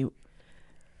consider the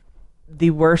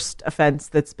worst offense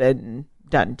that's been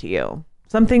done to you,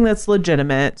 something that's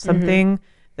legitimate, something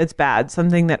that's bad,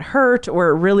 something that hurt, or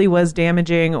it really was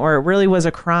damaging, or it really was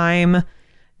a crime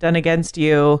done against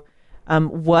you,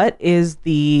 what is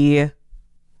the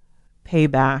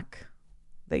payback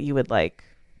that you would like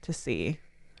to see?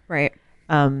 Right.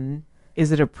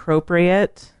 Is it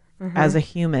appropriate as a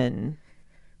human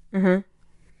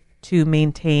to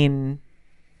maintain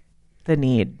the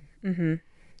need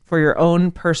for your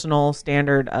own personal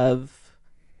standard of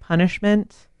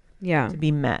punishment to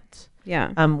be met?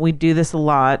 Yeah. We do this a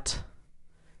lot.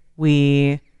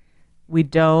 We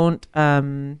don't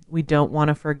want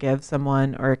to forgive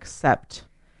someone or accept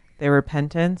their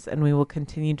repentance, and we will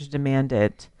continue to demand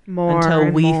it until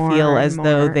we feel as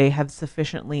though they have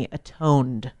sufficiently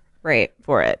atoned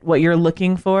for it. What you're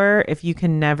looking for, if you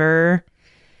can never,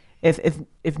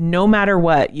 if no matter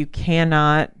what, you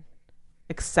cannot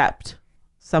accept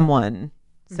someone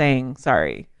saying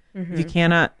sorry, if you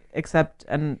cannot accept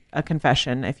a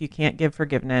confession, if you can't give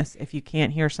forgiveness, if you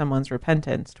can't hear someone's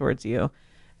repentance towards you,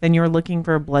 then you're looking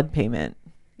for a blood payment.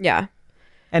 Yeah.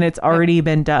 And it's already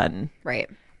been done. Right.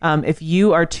 If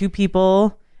you are two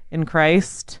people in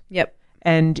Christ,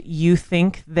 and you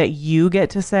think that you get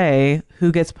to say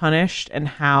who gets punished and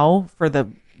how for the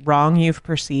wrong you've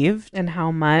perceived and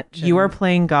how much, you are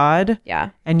playing God.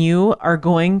 Yeah. And you are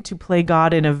going to play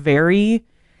God in a very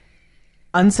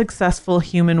unsuccessful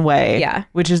human way. Yeah.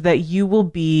 Which is that you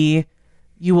will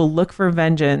look for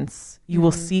vengeance. You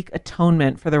will seek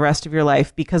atonement for the rest of your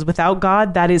life, because without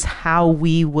God, that is how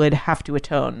we would have to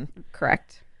atone.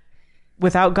 Correct.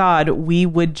 Without God, it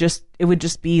would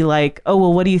just be like, oh,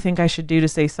 well, what do you think I should do to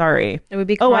say sorry? It would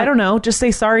be, I don't know. Just say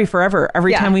sorry forever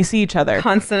every time we see each other.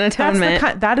 Constant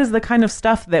atonement. That is the kind of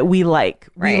stuff that we like.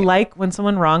 Right. We like when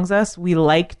someone wrongs us, we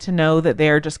like to know that they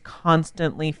are just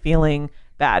constantly feeling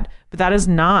bad. But that is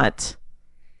not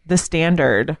the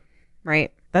standard.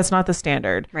 Right. That's not the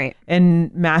standard. Right. In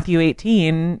Matthew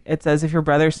 18, it says, if your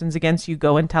brother sins against you,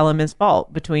 go and tell him his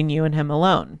fault between you and him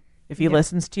alone. If he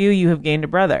listens to you, you have gained a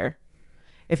brother.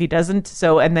 If he doesn't,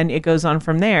 and then it goes on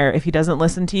from there. If he doesn't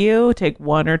listen to you, take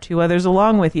one or two others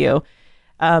along with you,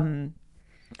 so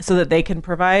that they can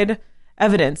provide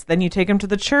evidence. Then you take him to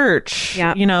the church.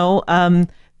 Yeah.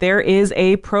 There is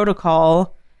a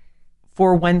protocol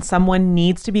for when someone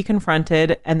needs to be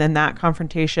confronted, and then that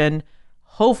confrontation,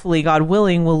 hopefully, God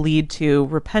willing, will lead to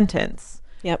repentance.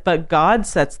 Yep. But God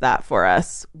sets that for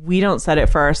us. We don't set it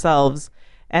for ourselves.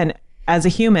 And as a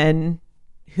human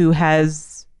who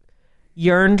has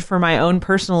yearned for my own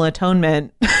personal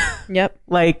atonement,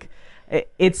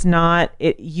 It's not.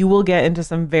 You will get into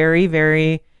some very,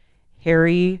 very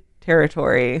hairy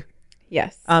territory.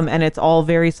 Yes. And it's all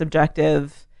very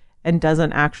subjective and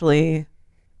doesn't actually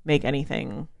make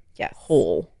anything Yes.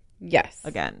 whole Yes.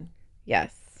 again.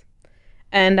 Yes.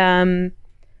 And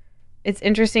it's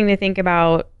interesting to think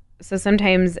about. So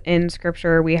sometimes in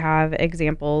scripture, we have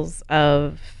examples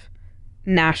of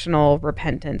national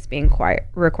repentance being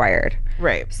required.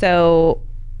 Right. So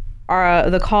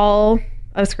the call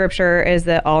of scripture is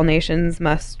that all nations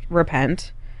must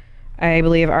repent. I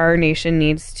believe our nation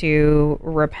needs to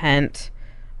repent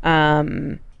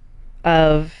of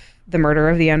the murder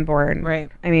of the unborn. Right.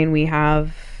 I mean, we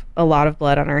have a lot of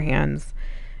blood on our hands.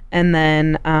 And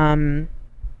then,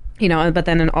 but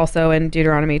then also in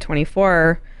Deuteronomy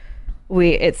 24,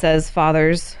 it says,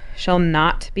 fathers shall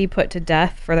not be put to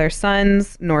death for their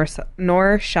sons,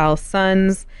 nor shall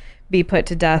sons be put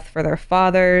to death for their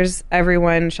fathers.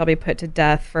 Everyone shall be put to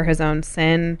death for his own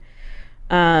sin.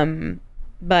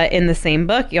 But in the same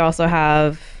book, you also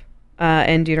have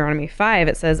in Deuteronomy 5,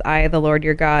 it says, I, the Lord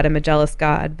your God, am a jealous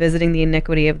God, visiting the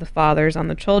iniquity of the fathers on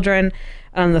the children,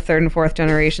 and on the third and fourth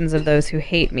generations of those who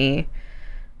hate me.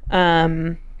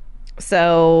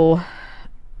 So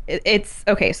it's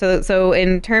okay. So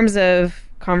in terms of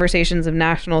conversations of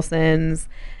national sins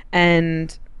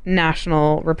and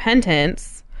national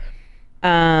repentance,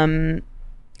 so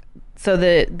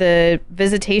the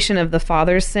visitation of the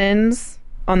father's sins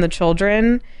on the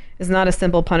children is not a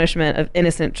simple punishment of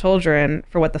innocent children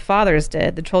for what the fathers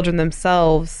did. The children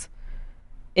themselves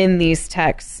in these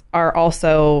texts are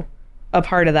also a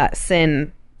part of that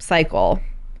sin cycle.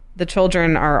 The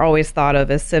children are always thought of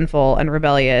as sinful and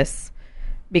rebellious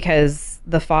because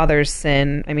the father's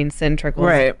sin, I mean, sin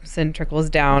trickles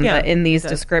down. Yeah, but in these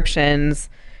descriptions,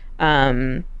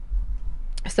 so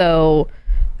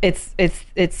it's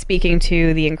speaking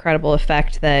to the incredible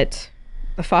effect that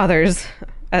the fathers,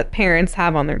 parents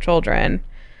have on their children.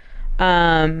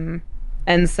 And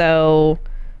so,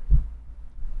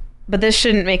 but this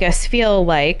shouldn't make us feel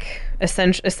like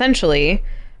essentially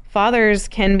fathers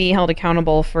can be held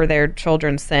accountable for their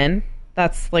children's sin.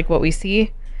 That's like what we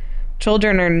see.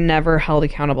 Children are never held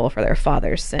accountable for their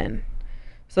father's sin.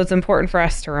 So it's important for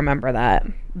us to remember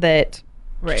that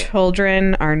Right.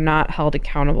 children are not held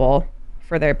accountable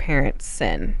for their parents'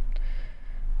 sin.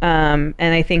 And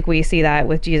I think we see that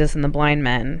with Jesus and the blind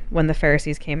men when the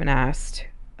Pharisees came and asked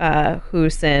who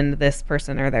sinned, this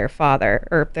person or their father,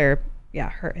 or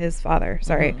his father.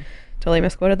 Sorry, totally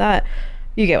misquoted that.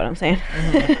 You get what I'm saying.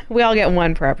 We all get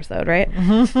one per episode, right?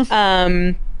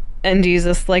 And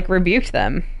Jesus rebuked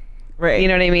them. Right. You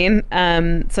know what I mean?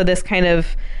 So this kind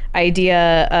of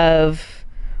idea of,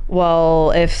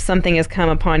 well, if something has come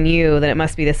upon you, then it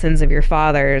must be the sins of your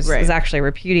fathers is actually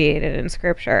repudiated in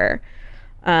scripture.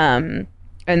 And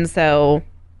also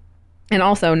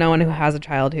no one who has a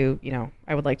child who,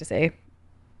 I would like to say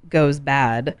goes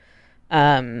bad,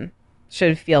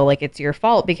 should feel like it's your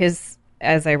fault, because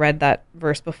as I read that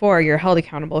verse before, you're held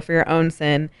accountable for your own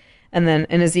sin. And then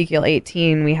in Ezekiel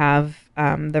 18, we have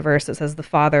the verse that says the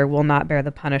father will not bear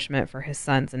the punishment for his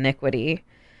son's iniquity.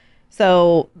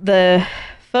 So the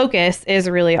focus is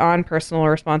really on personal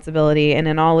responsibility. And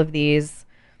in all of these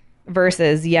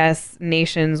verses, yes,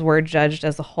 nations were judged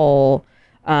as a whole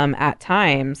at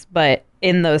times, but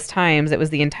in those times, it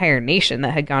was the entire nation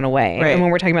that had gone away. Right. And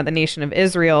when we're talking about the nation of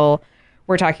Israel,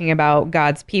 we're talking about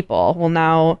God's people. Well,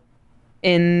 now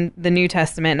in the New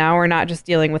Testament, now we're not just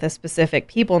dealing with a specific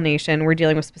people nation, we're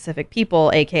dealing with specific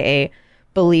people, aka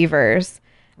believers.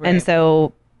 Right. And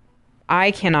so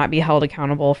I cannot be held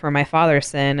accountable for my father's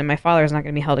sin, and my father is not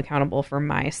going to be held accountable for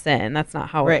my sin. That's not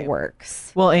how it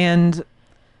works. Well, and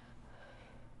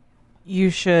you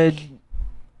should...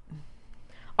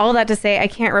 All that to say, I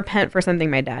can't repent for something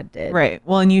my dad did. Right.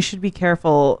 Well, and you should be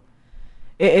careful.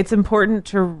 It's important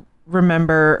to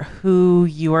remember who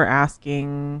you are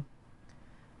asking.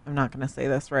 I'm not going to say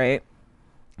this right.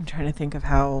 I'm trying to think of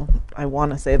how I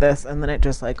want to say this, and then it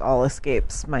just all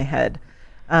escapes my head.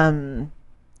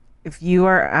 If you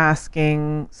are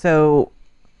asking, so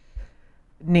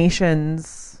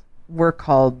nations were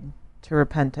called to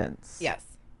repentance. Yes.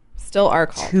 Still are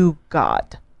called. To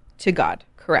God. To God.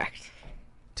 Correct.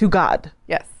 To God.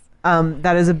 Yes.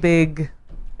 That is a big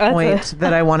point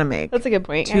that I want to make. That's a good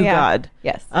point. To God.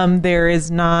 Yes. There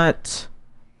is not...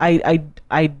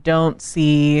 I don't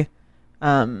see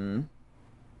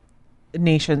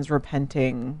nations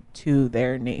repenting to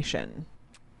their nation.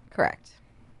 Correct.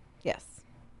 Yes.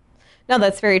 No,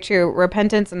 that's very true.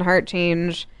 Repentance and heart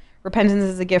change. Repentance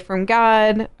is a gift from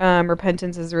God.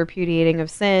 Repentance is a repudiating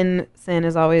of sin. Sin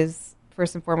is always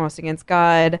first and foremost against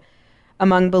God.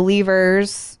 among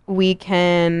believers, we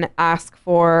can ask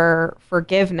for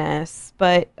forgiveness,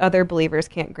 but other believers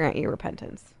can't grant you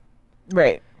repentance.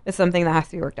 Right. It's something that has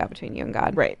to be worked out between you and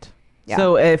God. Right. Yeah.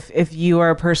 So if you are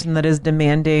a person that is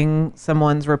demanding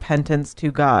someone's repentance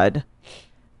to God,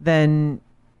 then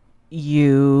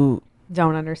you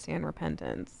Don't understand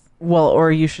repentance.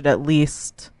 or you should at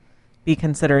least be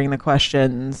considering the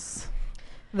questions.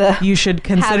 You should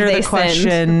consider they the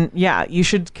question. Yeah, you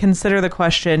should consider the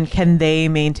question, can they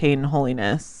maintain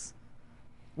holiness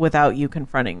without you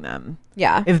confronting them?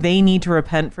 Yeah. If they need to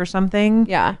repent for something,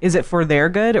 Yeah. is it for their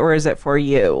good or is it for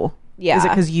you? Yeah. Is it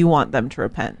because you want them to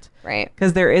repent? Right.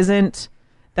 Because there isn't,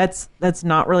 that's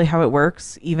not really how it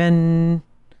works. Even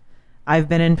I've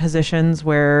been in positions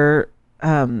where,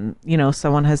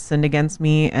 someone has sinned against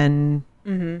me and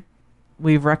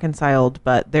we've reconciled,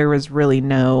 but there was really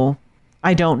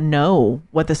I don't know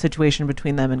what the situation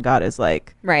between them and God is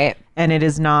like. Right. And it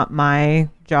is not my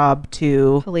job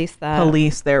to Police that.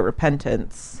 police their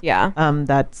repentance. Yeah.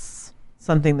 That's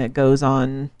something that goes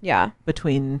on Yeah.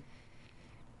 between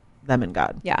them and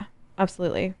God. Yeah.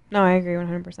 Absolutely. No, I agree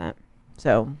 100%.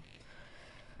 So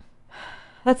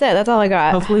That's it. That's all I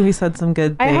got. hopefully we said some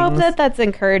good things. I hope that that's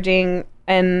encouraging.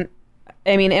 And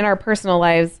I mean, in our personal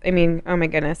lives, I mean, oh my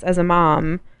goodness, as a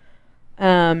mom,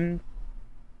 I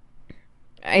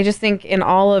just think in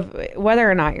all of, whether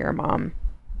or not you're a mom,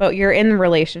 but you're in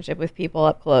relationship with people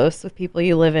up close, with people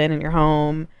you live in your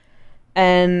home.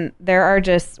 And there are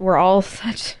just, we're all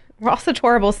such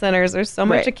horrible sinners. There's so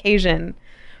much Right. occasion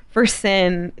for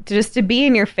sin to be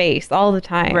in your face all the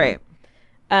time. Right.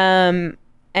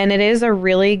 And it is a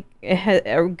really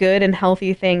a good and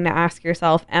healthy thing to ask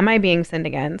yourself, am I being sinned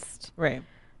against? Right.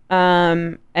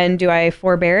 And do I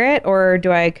forbear it or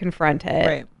do I confront it?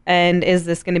 Right. And is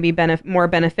this going to be more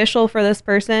beneficial for this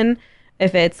person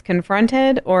if it's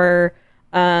confronted or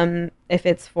if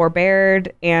it's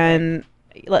forbeared? And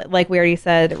like we already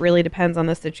said, it really depends on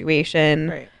the situation.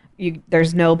 Right.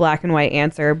 There's no black and white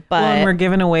answer, but and we're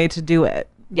given a way to do it.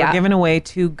 Yeah. We're given a way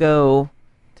to go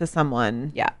to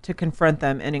someone Yeah. to confront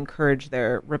them and encourage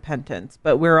their repentance.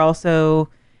 But we're also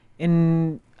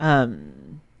in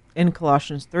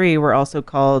Colossians 3, we're also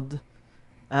called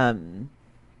so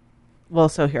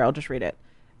here, I'll just read it.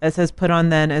 It says, put on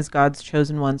then as God's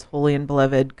chosen ones, holy and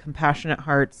beloved, compassionate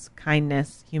hearts,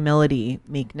 kindness, humility,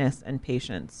 meekness, and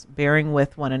patience, bearing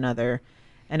with one another.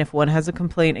 And if one has a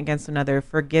complaint against another,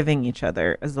 forgiving each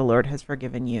other as the Lord has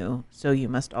forgiven you, so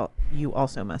you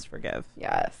also must forgive.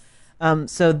 yes.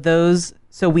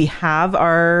 So we have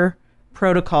our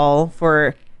protocol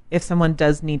for if someone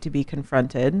does need to be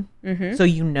confronted, so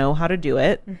you know how to do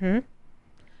it.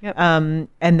 Yep. And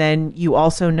then you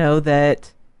also know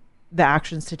that the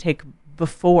actions to take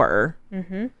before.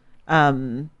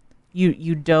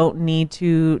 You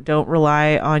don't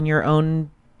rely on your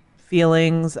own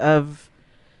feelings of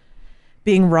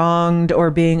being wronged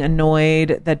or being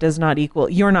annoyed. That does not equal,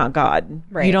 you're not God.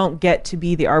 Right. You don't get to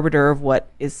be the arbiter of what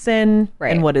is sin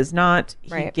Right. and what is not.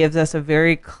 He Right. gives us a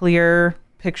very clear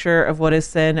picture of what is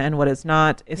sin and what is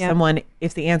not. If Yep.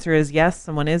 if the answer is yes,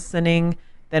 someone is sinning,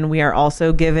 then we are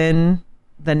also given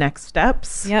the next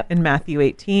steps Yep. in Matthew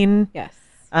 18. Yes.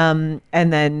 And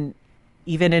then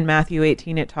even in Matthew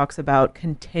 18, it talks about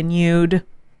continued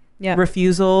Yep.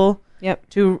 refusal Yep.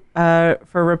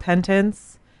 for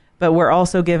repentance. But we're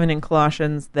also given in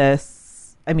Colossians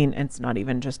this, I mean, it's not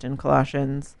even just in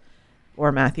Colossians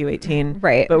or Matthew 18.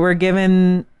 Right. But we're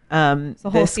given the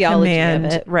whole this theology command.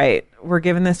 of it. Right. We're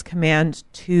given this command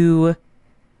to,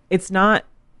 it's not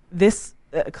this,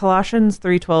 Colossians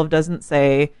 3:12 doesn't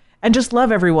say, and just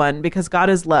love everyone because God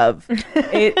is love.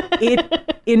 It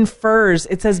infers,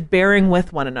 it says bearing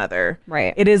with one another.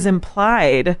 Right. It is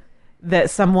implied that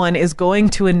someone is going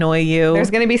to annoy you.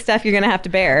 There's going to be stuff you're going to have to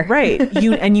bear. Right.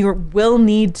 You will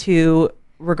need to,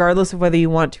 regardless of whether you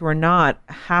want to or not,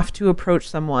 have to approach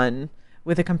someone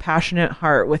with a compassionate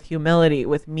heart, with humility,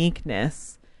 with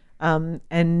meekness.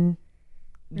 And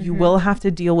you will have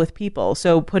to deal with people.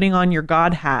 So putting on your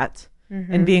God hat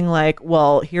and being like,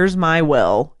 well, here's my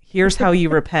will. Here's how you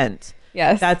repent.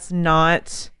 Yes. That's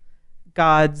not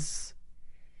God's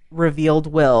revealed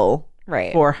will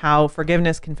Right. for how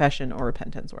forgiveness, confession, or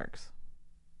repentance works.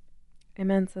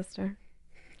 Amen, sister.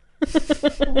 I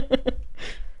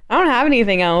don't have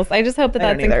anything else. I just hope that I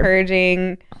don't that's either.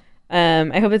 encouraging.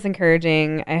 I hope it's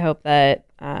encouraging. I hope that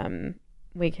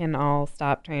we can all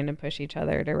stop trying to push each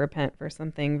other to repent for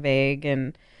something vague,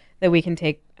 and that we can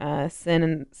take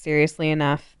sin seriously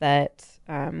enough that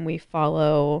we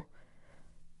follow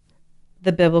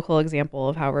the biblical example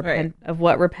of how of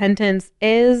what repentance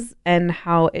is and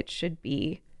how it should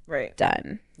be Right.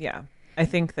 done. Yeah. I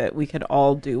think that we could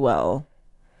all do well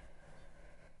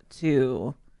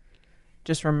to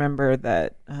just remember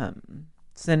that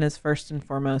sin is first and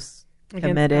foremost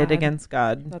committed against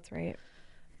God. That's right.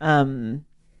 And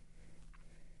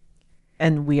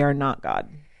we are not God.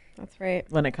 That's right.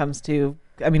 When it comes to,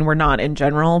 I mean, we're not in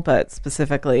general, but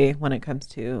specifically when it comes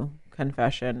to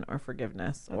confession or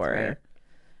forgiveness or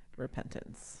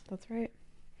repentance. That's right.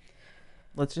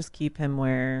 Let's just keep him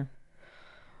where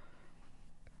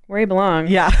he belongs.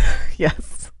 Yeah.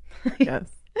 Yes. Yes.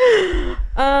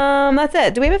 That's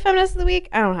it. Do we have a feminist of the week?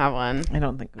 I don't have one. I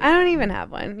don't think I don't even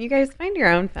have one. You guys find your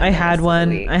own feminist I had of the one.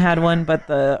 week. I had one, but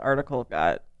the article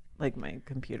got, like, my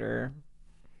computer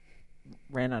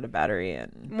ran out of battery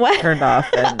and turned off,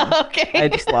 and Okay. I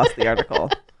just lost the article.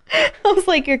 I was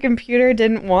like, your computer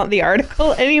didn't want the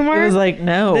article anymore? It was like,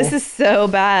 no. This is so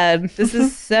bad. This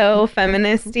is so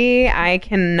feministy. I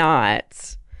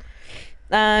cannot.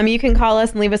 You can call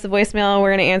us and leave us a voicemail. We're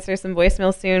going to answer some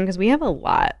voicemails soon because we have a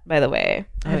lot, by the way.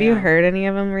 Have you heard any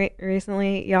of them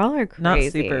recently? Y'all are crazy. Not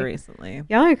super recently.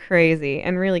 Y'all are crazy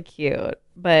and really cute,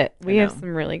 but we have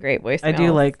some really great voicemails. I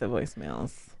do like the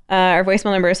voicemails. Our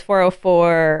voicemail number is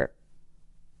 404.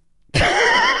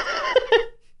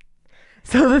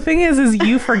 So the thing is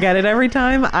you forget it every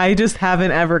time. I just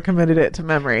haven't ever committed it to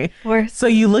memory. So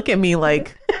you look at me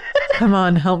like, come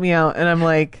on, help me out. And I'm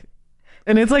like,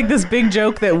 and it's like this big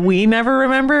joke that we never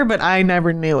remember, but I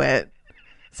never knew it.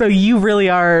 So you really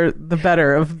are the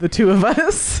better of the two of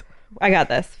us. I got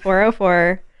this.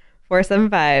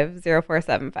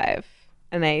 404-475-0475.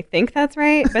 And I think that's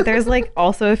right, but there's like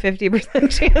also a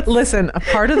 50% chance. Listen, a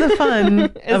part of the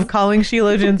fun of calling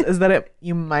Sheologians is that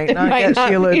you might not get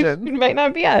Sheologian. It might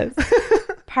not be us.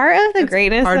 Part of the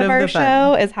greatness of our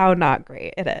show is how not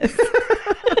great it is.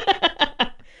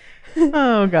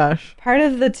 Oh, gosh. Part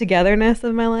of the togetherness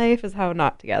of my life is how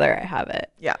not together I have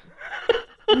it. Yeah.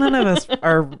 None of us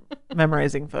are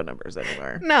memorizing phone numbers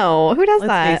anymore. No, who does that?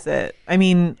 Let's face it. I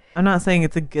mean, I'm not saying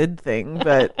it's a good thing,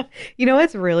 but... You know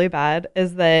what's really bad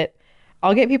is that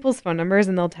I'll get people's phone numbers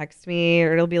and they'll text me,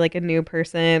 or it'll be like a new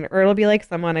person, or it'll be like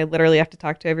someone I literally have to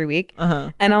talk to every week.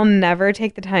 And I'll never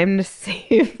take the time to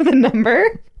save the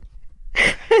number.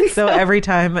 So every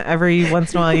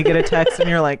once in a while you get a text and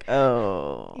you're like,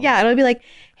 oh. Yeah, it'll be like,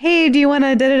 hey, do you want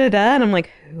to da-da-da-da? And I'm like,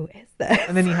 who is this?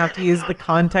 And then you have to use the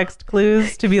context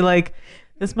clues to be like,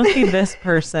 this must be this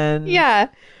person. Yeah.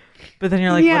 But then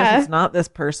you're like, what if it's not this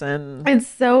person? It's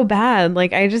so bad.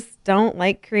 Like, I just don't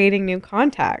like creating new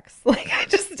contacts. Like, I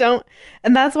just don't.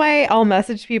 And that's why I'll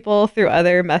message people through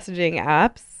other messaging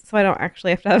apps. So I don't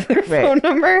actually have to have their phone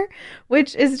number,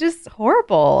 which is just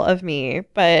horrible of me.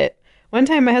 But one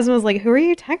time my husband was like, who are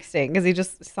you texting? Because he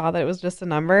just saw that it was just a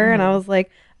number. And I was like,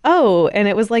 oh. And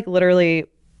it was like literally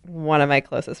one of my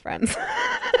closest friends.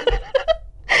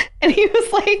 And he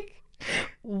was like,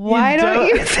 why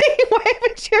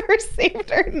haven't you ever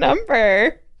saved our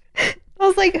number? I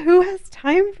was like, who has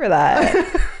time for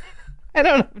that? I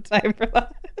don't have time for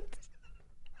that.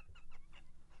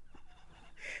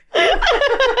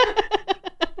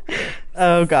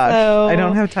 Oh gosh. I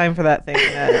don't have time for that thing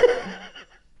yet.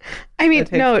 I mean,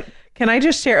 no. Can I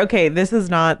just share? Okay, this is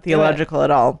not theological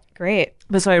at all. Great.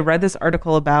 But so I read this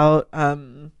article about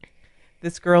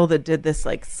this girl that did this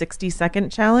like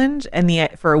 60-second challenge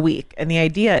for a week. And the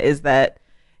idea is that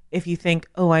if you think,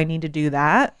 oh, I need to do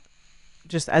that,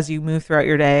 just as you move throughout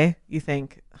your day, you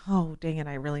think, oh, dang it,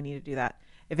 I really need to do that.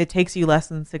 If it takes you less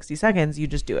than 60 seconds, you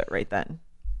just do it right then.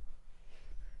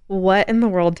 What in the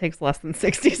world takes less than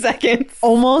 60 seconds?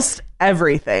 Almost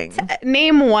everything.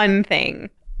 Name one thing.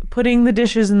 Putting the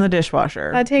dishes in the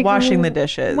dishwasher. That takes washing the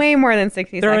dishes. Way more than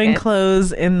 60 throwing seconds.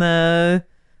 Clothes in the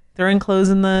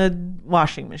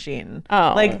washing machine.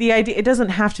 Oh. Like the idea, it doesn't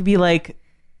have to be like,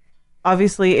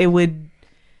 obviously it would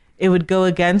go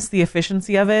against the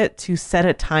efficiency of it to set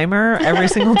a timer every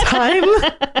single time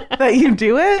that you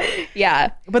do it.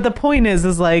 Yeah. But the point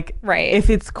is like, right, if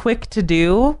it's quick to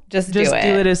do, just do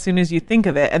it as soon as you think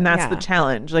of it. And that's the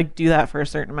challenge. Like, do that for a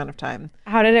certain amount of time.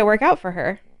 How did it work out for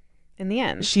her in the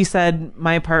end? She said,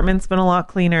 my apartment's been a lot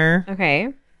cleaner.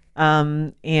 Okay.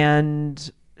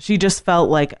 And she just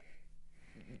felt like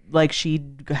she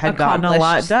had gotten a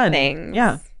lot done. Things.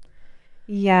 Yeah.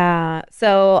 Yeah.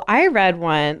 So I read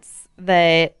once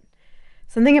that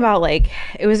something about like,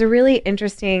 it was a really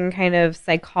interesting kind of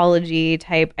psychology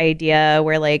type idea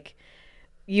where like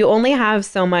you only have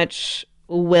so much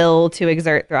will to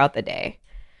exert throughout the day.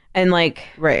 And like,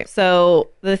 right. So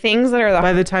the things that are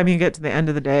by the time you get to the end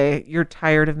of the day, you're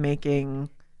tired of making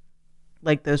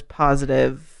like those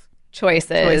positive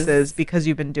choices because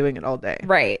you've been doing it all day.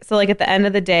 Right. So like at the end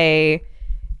of the day,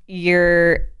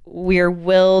 your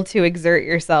will to exert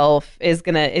yourself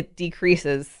it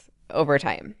decreases over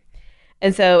time.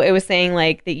 And so it was saying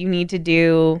like that you need to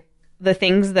do the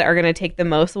things that are going to take the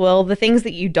most will, the things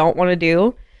that you don't want to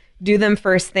do them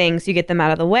first thing so you get them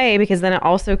out of the way, because then it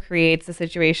also creates a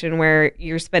situation where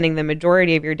you're spending the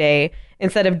majority of your day,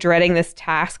 instead of dreading this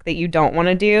task that you don't want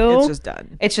to do,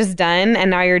 it's just done, and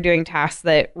now you're doing tasks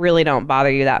that really don't bother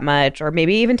you that much, or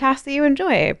maybe even tasks that you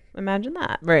enjoy. Imagine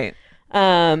that. Right.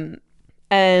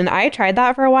 And I tried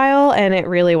that for a while and it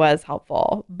really was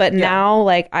helpful, but now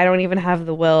like I don't even have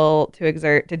the will to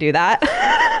exert to do that.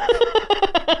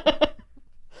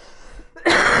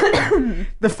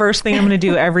 The first thing I'm going to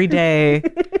do every day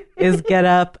is get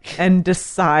up and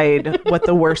decide what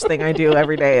the worst thing I do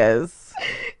every day is.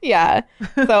 Yeah.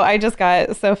 So I just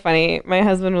got so funny. My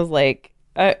husband was like,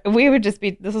 we would just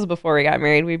be, this was before we got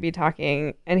married, we'd be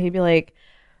talking and he'd be like,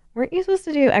 weren't you supposed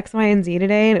to do X, Y, and Z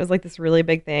today? And it was like this really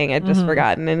big thing I'd just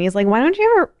forgotten. And he's like, why don't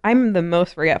you ever, I'm the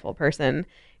most forgetful person.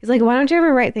 He's like, why don't you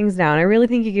ever write things down? I really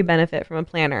think you could benefit from a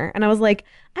planner. And I was like,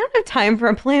 I don't have time for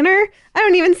a planner. I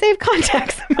don't even save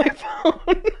contacts on my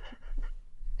phone.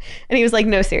 And he was like,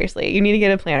 no, seriously, you need to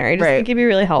get a planner. I just think it'd be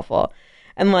really helpful.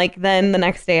 And like, then the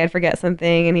next day I'd forget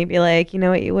something and he'd be like, you know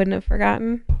what you wouldn't have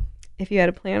forgotten? If you had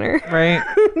a planner. Right.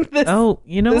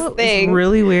 You know what is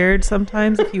really weird?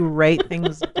 Sometimes if you write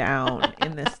things down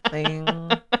in this thing,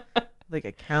 like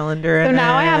a calendar. So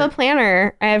now I have a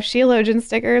planner. I have Sheologian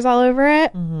stickers all over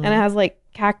it. And it has like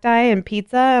cacti and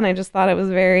pizza. And I just thought it was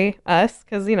very us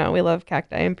because, you know, we love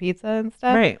cacti and pizza and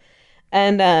stuff. Right.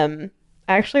 And I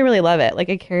actually really love it. Like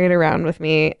I carry it around with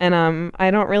me. And I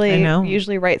don't really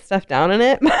usually write stuff down in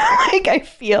it. Like I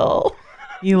feel.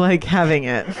 You like having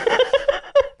it.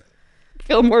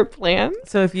 Feel more planned.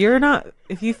 So if you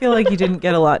feel like you didn't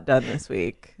get a lot done this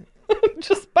week,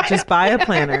 just buy a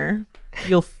planner.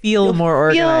 You'll feel more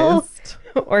organized.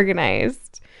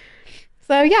 Organized.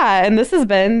 So yeah, and this has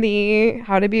been the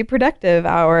How to Be Productive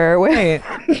Hour with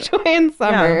Joy and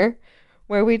Summer,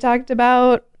 where we talked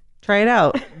about. Try it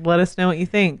out. Let us know what you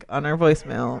think on our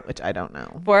voicemail, which I don't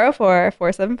know.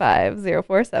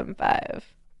 404-475-0475.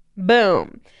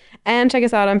 Boom. And check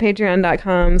us out on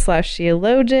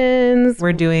patreon.com/Sheologians.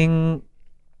 We're doing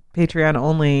Patreon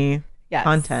only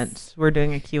content. We're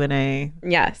doing a Q&A.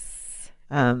 Yes.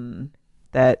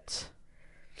 That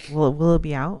will it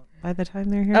be out by the time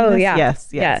they're here? Oh, yeah.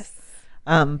 Yes.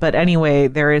 But anyway,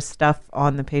 there is stuff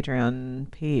on the Patreon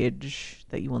page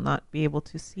that you will not be able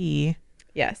to see.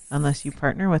 Yes. Unless you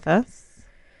partner with us.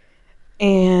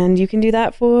 And you can do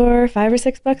that for $5 or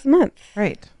 $6 a month.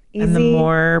 Right. Easy and the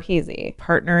more peasy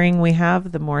partnering we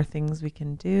have, the more things we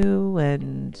can do,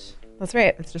 and that's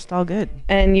right. It's just all good.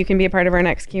 And you can be a part of our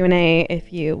next Q&A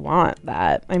if you want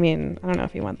that. I mean, I don't know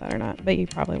if you want that or not, but you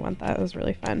probably want that. It was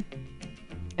really fun.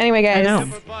 Anyway, guys. I know.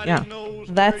 Yeah.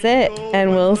 That's it,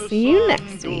 and we'll see you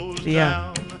next week. See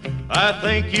ya. I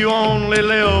think you only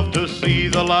live to see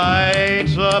the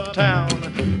lights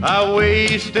uptown. I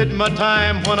wasted my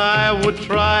time when I would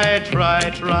try.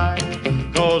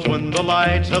 'Cause when the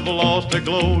lights have lost their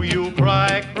glow, you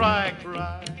cry.